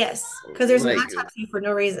 Yes, because there's an Like autopsy for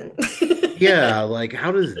no reason. yeah, like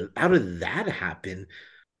how did that happen?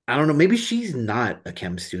 I don't know. Maybe she's not a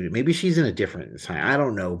chem student. Maybe she's in a different science. I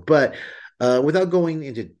don't know. But without going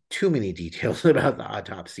into too many details about the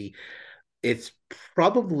autopsy, it's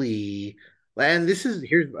probably, and this is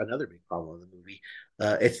here's another big problem in the movie.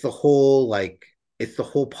 It's the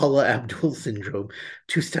whole Paula Abdul syndrome,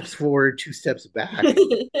 two steps forward, two steps back.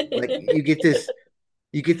 Like you get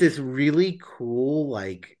this really cool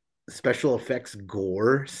like special effects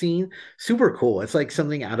gore scene. Super cool. It's like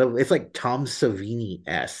something out of it's like Tom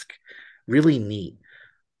Savini-esque. Really neat.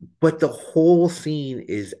 But the whole scene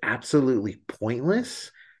is absolutely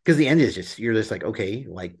pointless because the end is just you're just like, okay,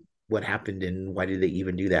 like what happened and why did they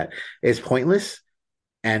even do that? It's pointless.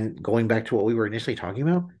 And going back to what we were initially talking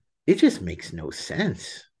about, it just makes no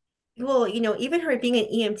sense. Well, even her being an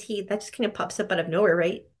EMT, that just kind of pops up out of nowhere,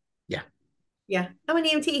 right? Yeah. Yeah, I'm an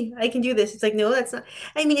EMT. I can do this. It's like, no, that's not.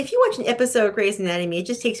 I mean, if you watch an episode of Grey's Anatomy, it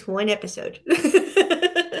just takes one episode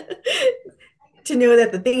to know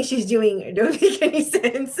that the things she's doing don't make any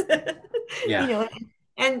sense. you Yeah. know,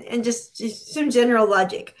 and just some general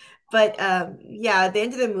logic. But yeah, at the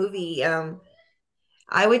end of the movie,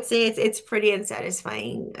 I would say it's pretty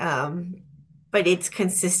unsatisfying. But it's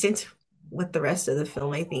consistent with the rest of the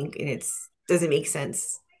film, I think, and it's doesn't make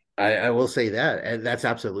sense. I will say that, and that's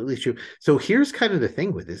absolutely true. So here's kind of the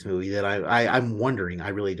thing with this movie that I'm wondering. I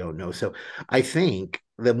really don't know. So I think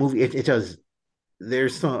the movie it does.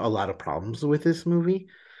 There's a lot of problems with this movie,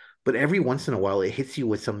 but every once in a while it hits you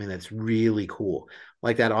with something that's really cool,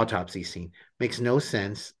 like that autopsy scene. Makes no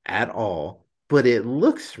sense at all, but it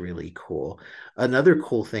looks really cool. Another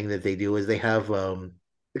cool thing that they do is they have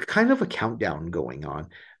kind of a countdown going on.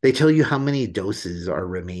 They tell you how many doses are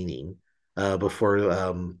remaining before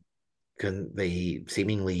can they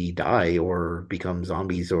seemingly die or become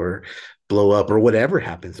zombies or blow up or whatever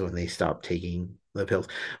happens when they stop taking the pills.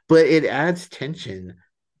 But it adds tension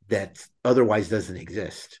that otherwise doesn't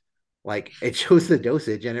exist. Like it shows the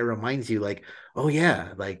dosage and it reminds you, like, oh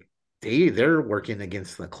yeah, like they're working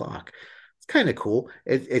against the clock. It's kind of cool.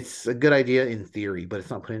 It's a good idea in theory, but it's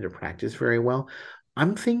not put into practice very well.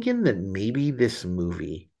 I'm thinking that maybe this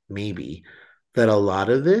movie, maybe that a lot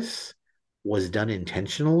of this was done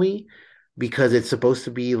intentionally because it's supposed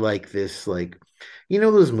to be like this, like,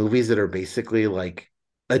 those movies that are basically like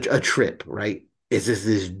a trip, right? Is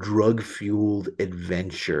this drug fueled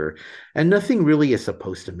adventure, and nothing really is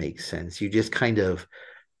supposed to make sense. You just kind of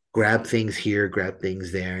grab things here, grab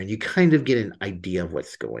things there, and you kind of get an idea of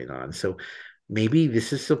what's going on. So maybe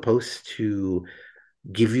this is supposed to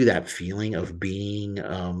give you that feeling of being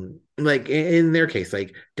like in their case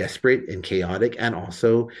like desperate and chaotic and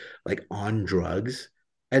also like on drugs,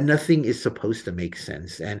 and nothing is supposed to make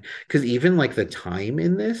sense. And because even like the time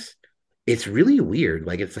in this, it's really weird.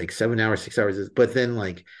 Like it's like 7 hours, 6 hours, but then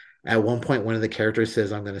like at one point one of the characters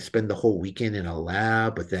says I'm going to spend the whole weekend in a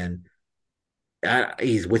lab, but then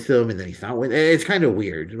he's with them and then he's not with. It's kind of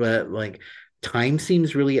weird, but like time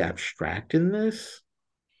seems really abstract in this,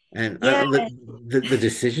 and Yeah, the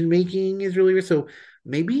decision making is really weird. So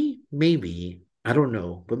maybe I don't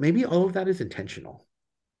know, but maybe all of that is intentional.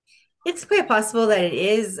 it's quite possible that it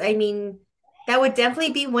is. I mean, that would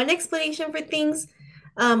definitely be one explanation for things.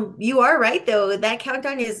 You are right though. That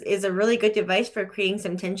countdown is a really good device for creating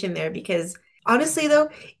some tension there because honestly though,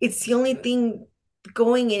 it's the only thing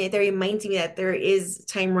going in it that reminds me that there is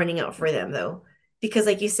time running out for them though. Because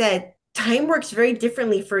like you said, time works very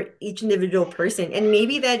differently for each individual person. And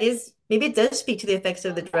maybe it does speak to the effects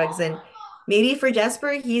of the drugs. And maybe for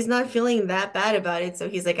Jasper, he's not feeling that bad about it. So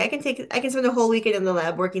he's like, I can spend a whole weekend in the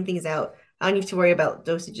lab working things out. I don't need to worry about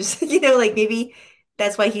dosages. Like maybe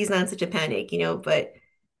that's why he's not in such a panic. But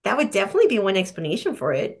that would definitely be one explanation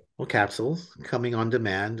for it. Well, Capsules coming on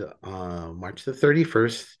demand March the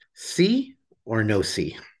 31st. See or no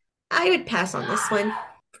see? I would pass on this one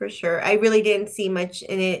for sure. I really didn't see much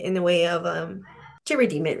in it in the way of to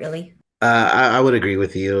redeem it really. I would agree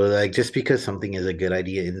with you. Like, just because something is a good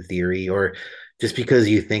idea in theory, or just because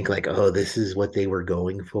you think like, oh, this is what they were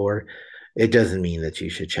going for, it doesn't mean that you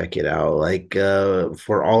should check it out. Like,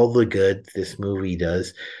 for all the good this movie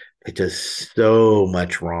does, it does so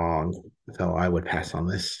much wrong. So I would pass on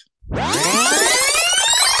this.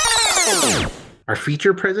 Our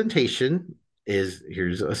feature presentation is,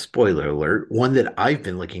 here's a spoiler alert, one that I've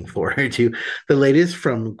been looking forward to. The latest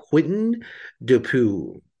from Quentin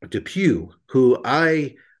Dupieux, who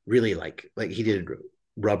I really like. Like he did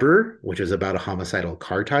Rubber, which was about a homicidal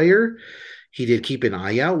car tire. He did Keep an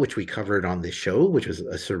Eye Out, which we covered on this show, which was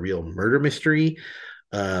a surreal murder mystery.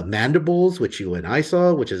 Mandibles, which you and I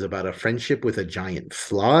saw, which is about a friendship with a giant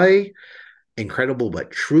fly. Incredible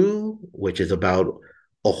But True, which is about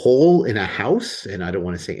a hole in a house. And I don't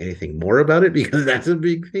want to say anything more about it because that's a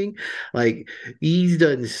big thing. Like, he's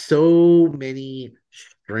done so many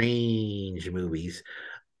strange movies.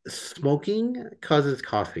 Smoking Causes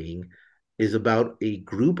Coughing is about a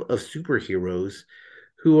group of superheroes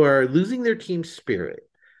who are losing their team spirit.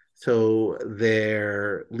 So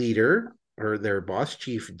their leader or their boss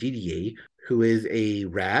chief Didier, who is a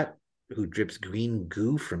rat who drips green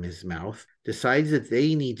goo from his mouth, decides that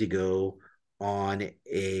they need to go on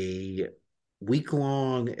a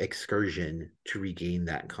week-long excursion to regain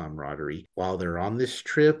that camaraderie. While they're on this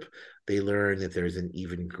trip, they learn that there's an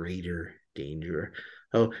even greater danger.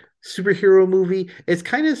 Oh, superhero movie. It's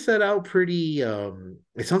kind of set out pretty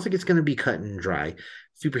it sounds like it's going to be cut and dry.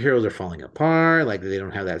 Superheroes are falling apart, like they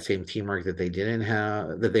don't have that same teamwork that they didn't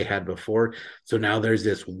have that they had before. So now there's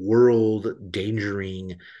this world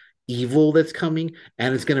endangering evil that's coming,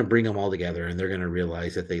 and it's going to bring them all together, and they're going to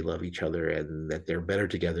realize that they love each other and that they're better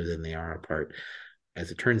together than they are apart.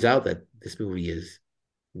 As it turns out, that this movie is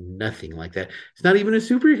nothing like that. It's not even a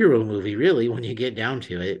superhero movie, really, when you get down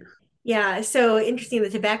to it. Yeah, so interesting. The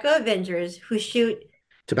Tobacco Avengers who shoot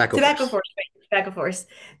Tobacco Tobacco Force. Force, right? Tobacco Force.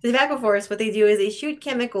 The Tobacco Force, what they do is they shoot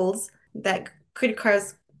chemicals that could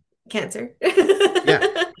cause cancer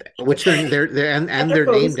Yeah, which they're at and their they're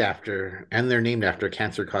foes. named after,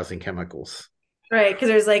 cancer causing chemicals. Right, because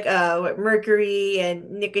there's like mercury and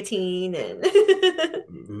nicotine and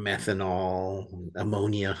Methanol,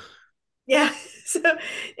 ammonia. yeah. So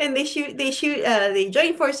and they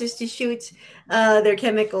join forces to shoot their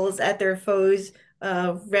chemicals at their foes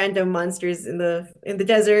random monsters in the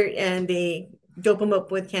desert, and they dope them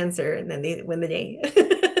up with cancer, and then they win the day.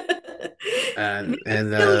 Very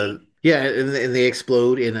And silly. yeah, and they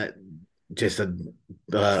explode in a just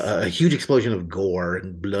a huge explosion of gore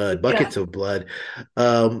and blood, Yeah. buckets of blood.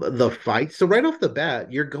 The fight. So right off the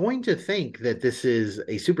bat, you're going to think that this is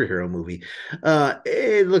a superhero movie.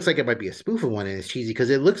 It looks like it might be a spoof of one, and it's cheesy because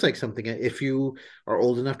it looks like something. If you are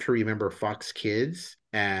old enough to remember Fox Kids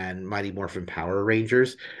and Mighty Morphin Power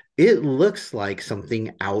Rangers, it looks like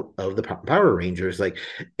something out of the Power Rangers. Like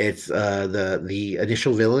it's the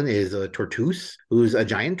initial villain is a Tortoise, who's a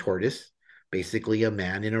giant tortoise, basically a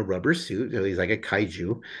man in a rubber suit. So he's like a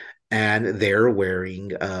kaiju, and they're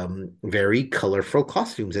wearing very colorful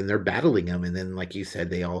costumes, and they're battling them. And then, like you said,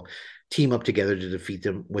 they all team up together to defeat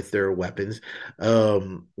them with their weapons,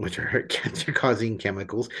 which are cancer-causing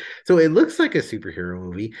chemicals. So it looks like a superhero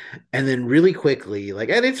movie. And then really quickly, like,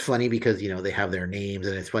 and it's funny because they have their names,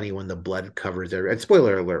 and it's funny when the blood covers their. And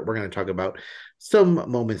spoiler alert, we're going to talk about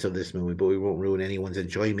some moments of this movie, but we won't ruin anyone's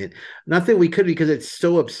enjoyment. Not that we could, because it's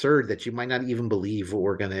so absurd that you might not even believe what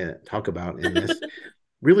we're going to talk about in this.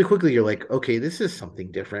 Really quickly, you're like, okay, this is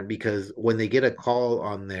something different, because when they get a call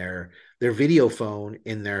on their video phone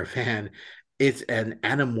in their van, it's an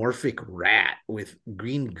anamorphic rat with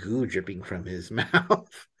green goo dripping from his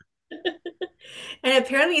mouth. And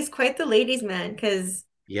apparently he's quite the ladies' man because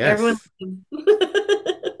everyone Yes. loves him.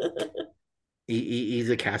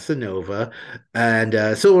 He's a Casanova,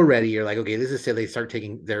 and so already you're like, okay, this is silly.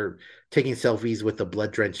 They're taking selfies with the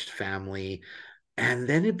blood drenched family, and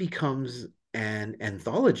then it becomes an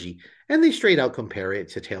anthology, and they straight out compare it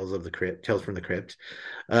to Tales from the Crypt.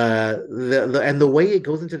 And the way it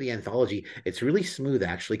goes into the anthology, it's really smooth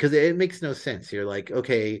actually, because it makes no sense. You're like,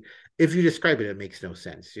 okay, if you describe it, it makes no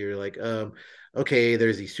sense. You're like, okay,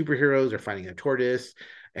 there's these superheroes, they're finding a tortoise,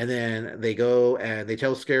 and then they go and they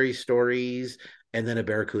tell scary stories, and then a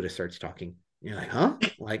barracuda starts talking. You're like, huh?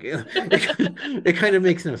 Like it kind of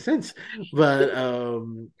makes no sense. But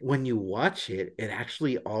when you watch it, it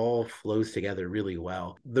actually all flows together really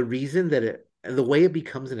well. The way it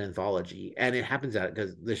becomes an anthology, and it happens out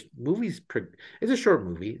because it's a short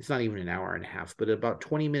movie. It's not even an hour and a half, but about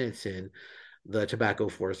 20 minutes in, the tobacco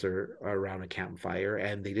force are around a campfire,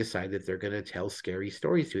 and they decide that they're going to tell scary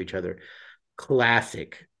stories to each other.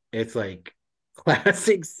 Classic. It's like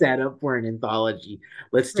classic setup for an anthology.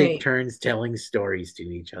 Let's take Right. turns telling stories to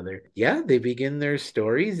each other. Yeah, they begin their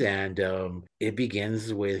stories, and it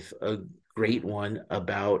begins with a great one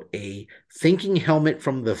about a thinking helmet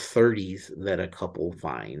from the 30s that a couple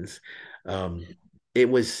finds. Um, it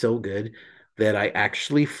was so good that I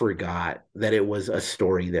actually forgot that it was a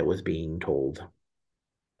story that was being told.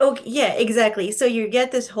 Okay, yeah, exactly. So you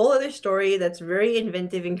get this whole other story that's very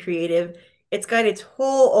inventive and creative. It's got a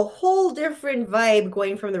whole different vibe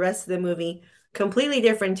going from the rest of the movie, completely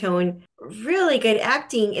different tone. Really good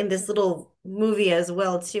acting in this little movie as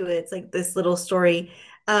well, too. It's like this little story.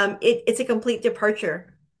 It's a complete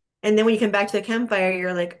departure. And then when you come back to the campfire,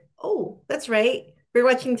 you're like, oh, that's right. We're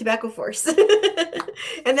watching Tobacco Force.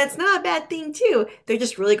 And that's not a bad thing, too. They're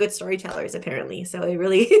just really good storytellers, apparently. So it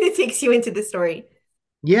really takes you into the story.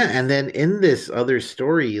 Yeah, and then in this other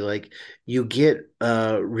story, like you get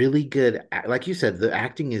really like you said, the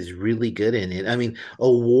acting is really good in it. I mean,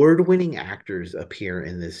 award-winning actors appear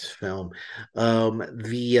in this film.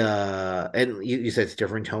 The and you said it's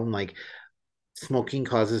different tone, like smoking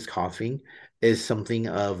causes coughing is something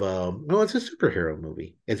of well, it's a superhero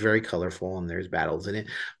movie. It's very colorful and there's battles in it.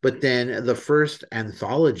 But then the first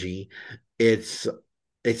anthology, it's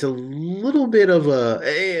it's a little bit of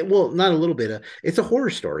well, not a little bit of, it's a horror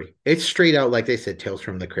story. It's straight out, like they said, Tales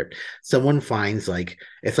from the Crypt. Someone finds, like,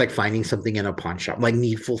 it's like finding something in a pawn shop, like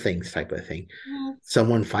Needful Things type of thing.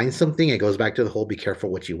 Someone finds something, it goes back to the whole be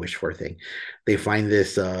careful what you wish for thing. They find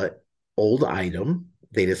this old item,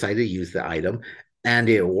 they decide to use the item, and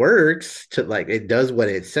it works to, like, it does what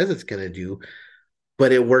it says it's going to do,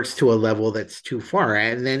 but it works to a level that's too far,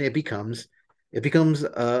 and then it becomes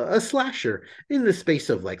a slasher in the space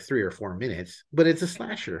of like 3 or 4 minutes, but it's a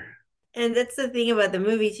slasher. And that's the thing about the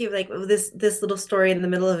movie too, like this little story in the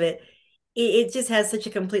middle of it, it just has such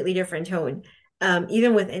a completely different tone,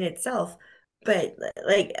 even within itself. But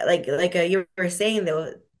you were saying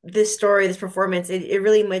though, this story, this performance, it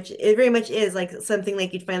very much is like something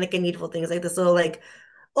like you'd find like a Needful Things, like this little like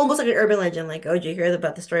almost like an urban legend, like, oh, did you hear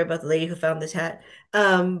about the story about the lady who found this hat?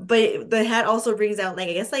 But the hat also brings out, like,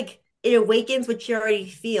 I guess, like it awakens what you already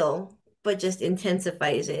feel, but just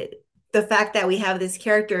intensifies it. The fact that we have this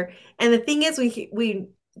character, and the thing is, we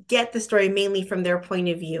get the story mainly from their point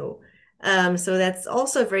of view. So that's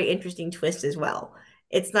also a very interesting twist as well.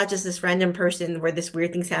 It's not just this random person where this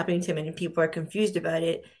weird thing's happening to him and people are confused about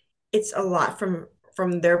it. It's a lot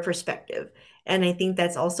from their perspective. And I think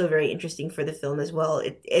that's also very interesting for the film as well.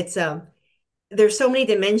 It's there's so many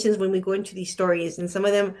dimensions when we go into these stories, and some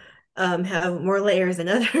of them have more layers than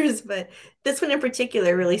others, but this one in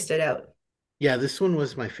particular really stood out. Yeah, this one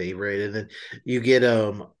was my favorite. And then you get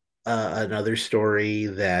another story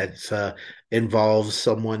that involves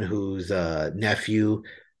someone whose nephew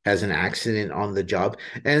has an accident on the job.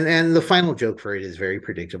 And the final joke for it is very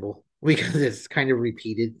predictable because it's kind of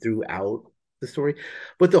repeated throughout the story.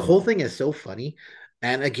 But the whole thing is so funny.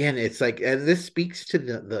 And again, it's like, and this speaks to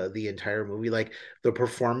the entire movie. Like the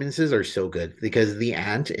performances are so good because the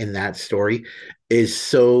aunt in that story is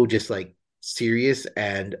so just like serious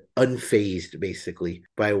and unfazed basically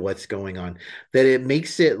by what's going on, that it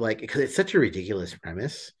makes it like, because it's such a ridiculous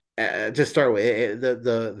premise. To start with,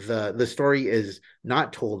 the story is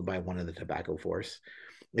not told by one of the tobacco force.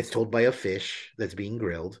 It's told by a fish that's being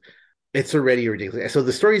grilled. It's already ridiculous. So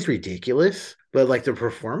the story's ridiculous, but like the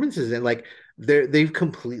performances and like they've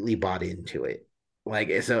completely bought into it.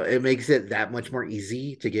 Like so it makes it that much more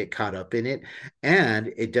easy to get caught up in it.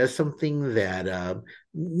 And it does something that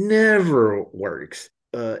never works.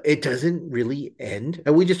 It doesn't really end.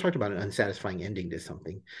 And we just talked about an unsatisfying ending to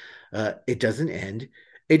something. It doesn't end.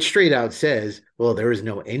 It straight out says, well, there is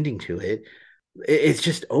no ending to it. It's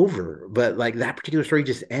just over. But like that particular story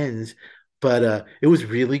just ends. But it was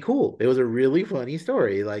really cool. It was a really funny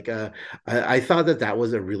story. Like I thought that that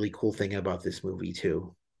was a really cool thing about this movie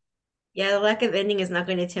too. Yeah, the lack of ending is not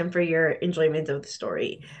going to temper your enjoyment of the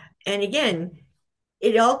story. And again,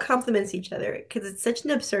 it all complements each other because it's such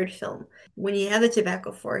an absurd film. When you have the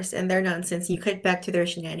tobacco force and their nonsense, you cut back to their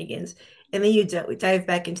shenanigans, and then you dive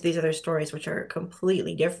back into these other stories, which are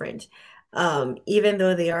completely different. Even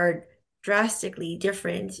though they are drastically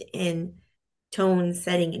different in tone,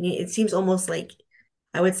 setting, and it seems almost like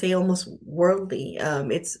I would say almost worldly.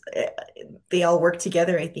 It's they all work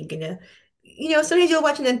together, I think, in a sometimes you'll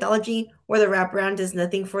watch an anthology where the wraparound does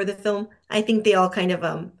nothing for the film. I think they all kind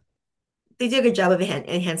of they do a good job of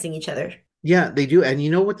enhancing each other. Yeah, they do. And you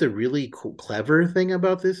know what the really cool, clever thing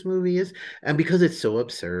about this movie is? And because it's so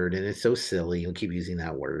absurd and it's so silly, you'll keep using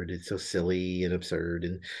that word. It's so silly and absurd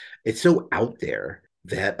and it's so out there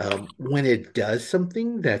that when it does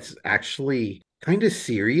something that's actually kind of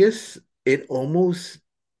serious, it almost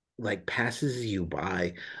like passes you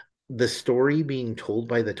by. The story being told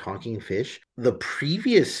by the talking fish, the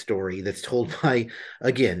previous story that's told by,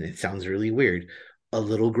 again, it sounds really weird. A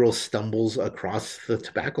little girl stumbles across the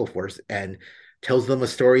tobacco forest and tells them a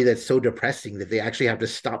story that's so depressing that they actually have to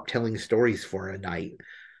stop telling stories for a night.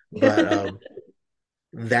 But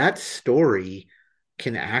that story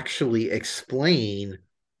can actually explain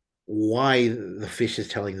why the fish is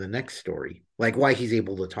telling the next story, like why he's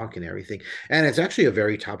able to talk and everything. And it's actually a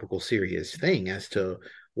very topical, serious thing as to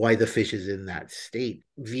why the fish is in that state.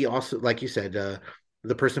 The also, like you said,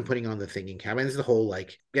 the person putting on the thinking cap, and it's the whole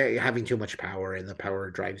like yeah, having too much power and the power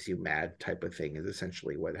drives you mad type of thing is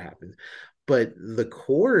essentially what happens. But the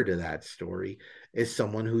core to that story is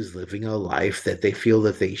someone who's living a life that they feel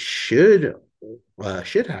that they should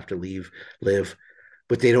have to live,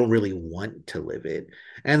 but they don't really want to live it.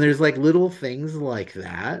 And there's like little things like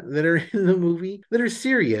that that are in the movie that are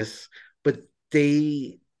serious, but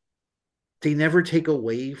they never take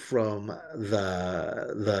away from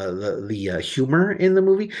the humor in the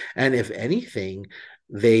movie. And if anything,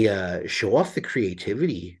 they show off the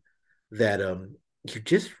creativity that you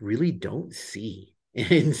just really don't see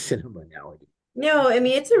in cinema nowadays. No, I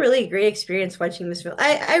mean it's a really great experience watching this film.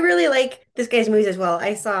 I really like this guy's movies as well.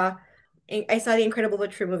 I saw the Incredible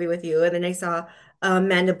Butcher movie with you, and then I saw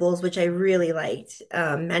Mandibles, which I really liked.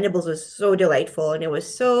 Mandibles was so delightful, and it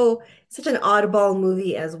was such an oddball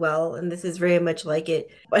movie as well. And this is very much like it.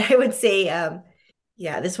 But I would say,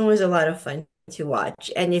 yeah, this one was a lot of fun to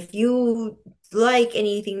watch. And if you like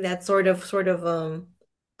anything that's sort of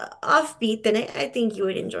offbeat, then I think you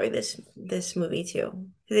would enjoy this movie too.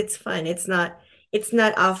 'Cause it's fun. It's not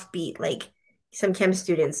offbeat like some chem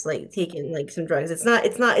students like taking like some drugs. It's not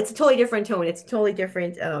it's a totally different tone. It's a totally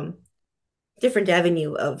different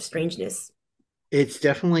avenue of strangeness. It's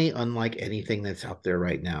definitely unlike anything that's out there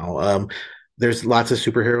right now. There's lots of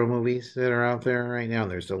superhero movies that are out there right now.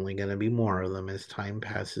 There's only going to be more of them as time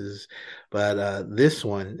passes, but this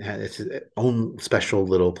one has its own special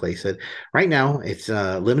little place. That right now it's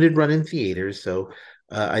limited run in theaters, so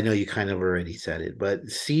I know you kind of already said it, but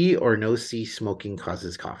see or no see smoking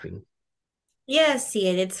causes coughing. Yeah, see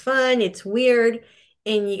it. It's fun, it's weird,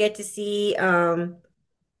 and you get to see a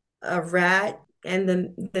rat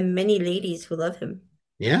and the many ladies who love him.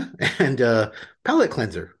 Yeah, and palate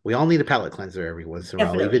cleanser. We all need a palate cleanser every once in a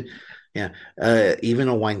while. Definitely. Yeah, even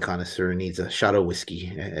a wine connoisseur needs a shot of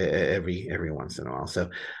whiskey every once in a while. So,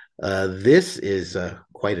 this is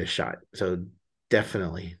quite a shot. So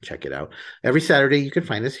definitely check it out. Every Saturday, you can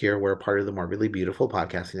find us here. We're a part of the Morbidly Beautiful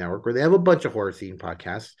Podcasting Network, where they have a bunch of horror themed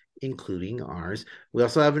podcasts, including ours. We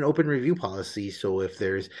also have an open review policy. So if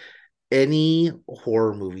there's any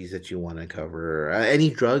horror movies that you want to cover, any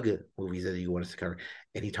drug movies that you want us to cover,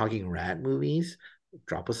 any talking rat movies,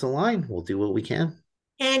 drop us a line. We'll do what we can.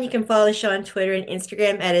 And you can follow the show on Twitter and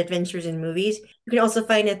Instagram at Adventures in Movies. You can also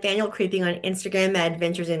find Nathaniel creeping on Instagram at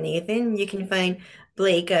Adventures in Nathan. You can find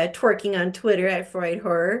Blake twerking on Twitter at Freud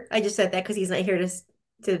Horror. I just said that because he's not here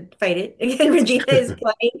to fight it. Again, Regina is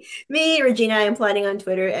plotting. Me, Regina, I am plotting on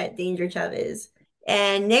Twitter at Danger Chavez.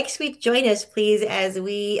 And next week, join us, please, as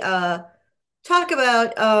we talk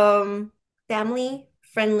about family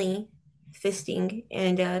friendly fisting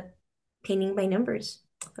and painting by numbers.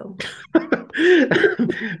 So.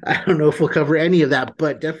 I don't know if we'll cover any of that,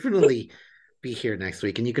 but definitely be here next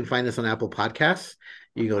week. And you can find us on Apple Podcasts.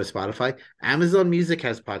 You can go to Spotify. Amazon Music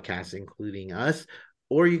has podcasts, including us,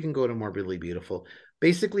 or you can go to Morbidly Beautiful.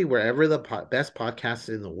 Basically, wherever the best podcasts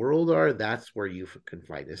in the world are, that's where you can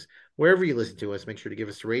find us. Wherever you listen to us, make sure to give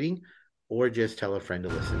us a rating or just tell a friend to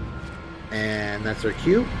listen. And that's our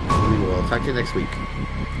cue. We will talk to you next week.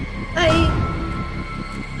 Bye.